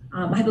because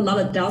I have a lot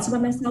of doubts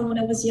about myself when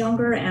I was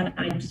younger, and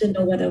I didn't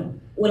know whether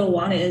what I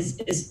want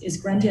is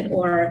granted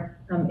or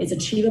is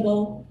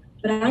achievable.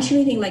 But I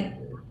actually think like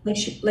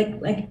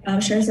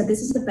Sharon said,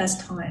 this is the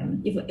best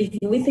time. If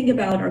we think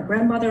about our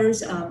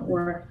grandmothers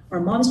or our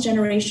mom's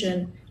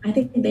generation, I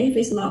think they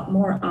face a lot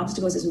more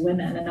obstacles as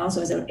women and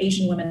also as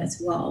Asian women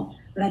as well.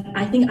 But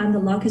I think I'm the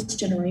luckiest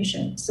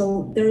generation.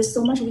 So there is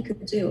so much we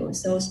could do.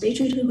 So stay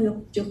true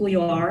to who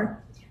you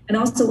are. And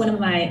also one of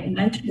my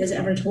mentors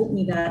ever told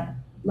me that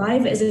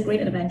life is a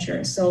great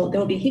adventure. So there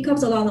will be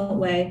hiccups along the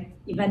way.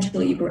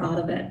 Eventually you grow out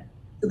of it.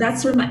 So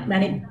that's sort of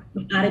my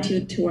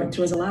attitude towards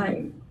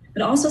life.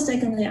 But also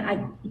secondly,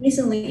 I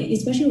recently,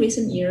 especially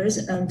recent years,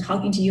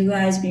 talking to you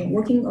guys,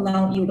 working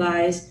along you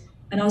guys,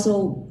 and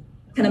also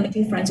kind of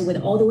making friends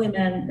with all the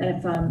women that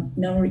I've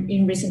known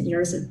in recent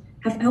years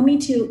have helped me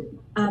to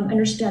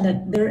understand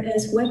that there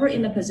is, whoever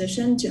in a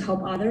position to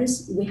help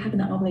others, we have an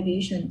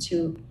obligation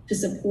to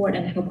support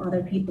and help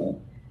other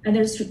people. And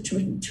there's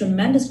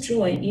tremendous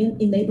joy in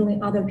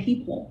enabling other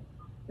people.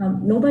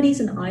 Nobody's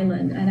an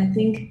island, and I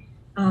think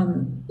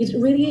it's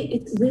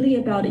really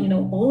about,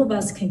 all of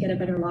us can get a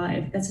better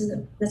life. That's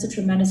a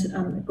tremendous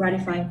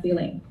gratifying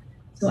feeling.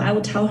 So I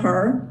would tell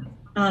her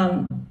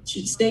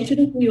to stay true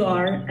to who you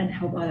are and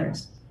help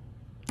others.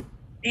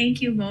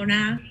 Thank you,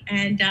 Mona.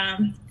 And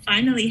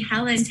finally,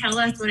 Helen, tell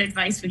us, what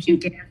advice would you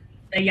give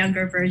the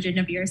younger version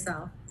of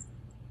yourself?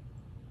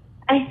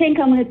 I think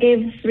I'm going to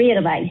give 3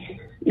 advice.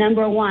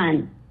 Number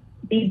 1,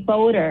 be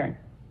bolder,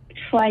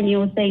 try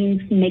new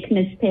things, make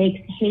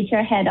mistakes, hit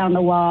your head on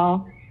the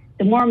wall.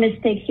 The more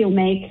mistakes you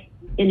make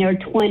in your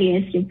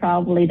 20s,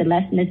 the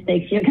less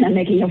mistakes you're going to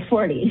make in your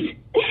 40s.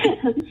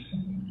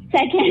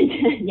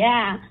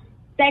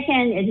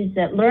 Second is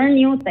learn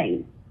new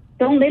things.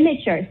 Don't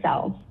limit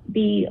yourself.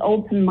 Be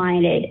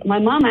open-minded. My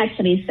mom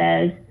actually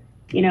says,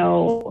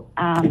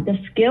 the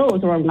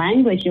skills or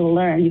language you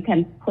learn, you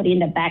can put in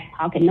the back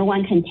pocket. No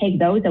one can take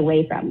those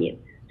away from you.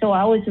 So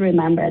I always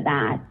remember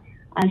that.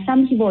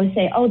 Some people will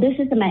say, oh, this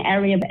is my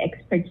area of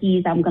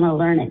expertise, I'm going to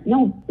learn it.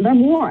 No, learn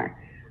more.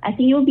 I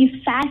think you'll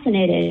be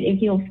fascinated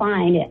if you'll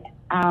find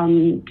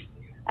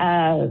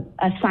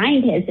a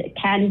scientist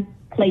can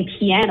play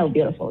piano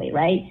beautifully,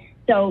 right?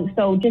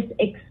 So just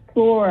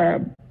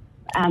explore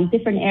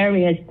different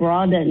areas,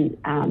 broaden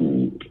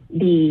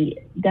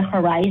the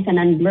horizon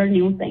and learn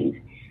new things.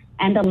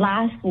 And the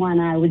last one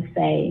I would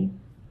say,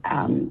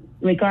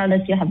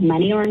 regardless you have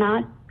money or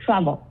not,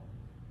 travel.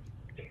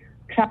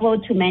 Travel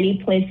to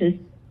many places,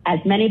 as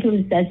many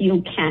places as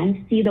you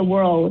can, see the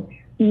world,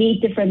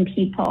 meet different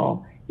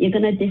people. You're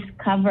going to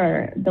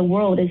discover the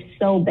world is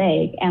so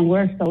big and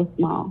we're so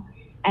small.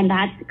 And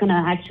that's going to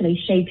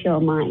actually shape your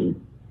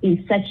mind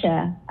in such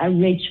a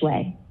rich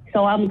way.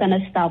 So I'm going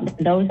to stop.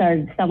 Those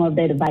are some of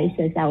the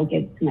advices I will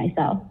give to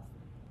myself.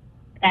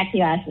 Back to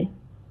you, Ashleigh.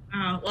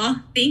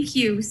 Well, thank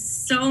you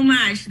so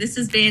much. This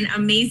has been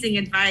amazing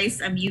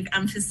advice. You've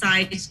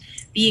emphasized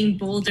being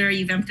bolder.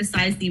 You've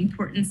emphasized the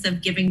importance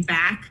of giving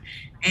back.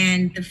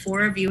 And the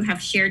 4 of you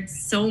have shared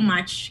so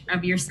much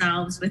of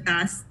yourselves with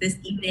us this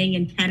evening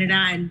in Canada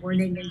and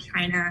morning in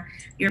China,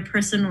 your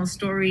personal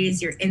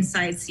stories, your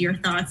insights, your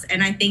thoughts,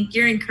 and I think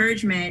your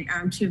encouragement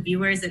to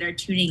viewers that are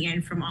tuning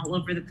in from all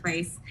over the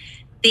place.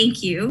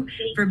 Thank you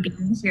for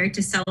being here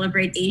to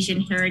celebrate Asian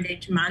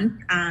Heritage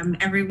Month.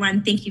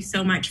 Everyone, thank you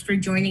so much for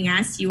joining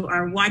us. You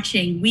are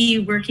watching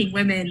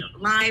WeWorkingWomen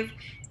live.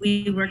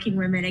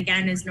 WeWorkingWomen,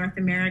 again, is North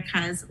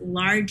America's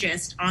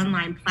largest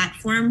online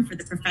platform for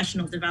the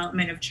professional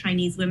development of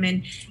Chinese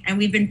women. And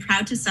we've been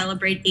proud to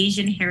celebrate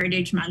Asian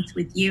Heritage Month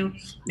with you.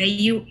 May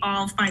you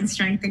all find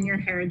strength in your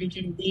heritage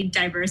and lead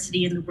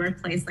diversity in the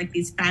workplace like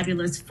these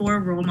fabulous 4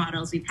 role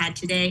models we've had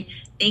today.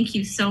 Thank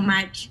you so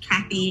much,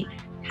 Kathy,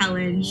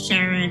 Helen,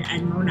 Sharon,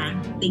 and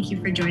Mona. Thank you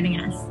for joining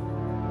us.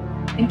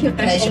 Thank you.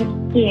 Thank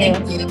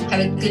you. Have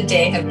a good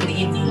day. Have a good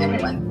evening,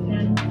 everyone.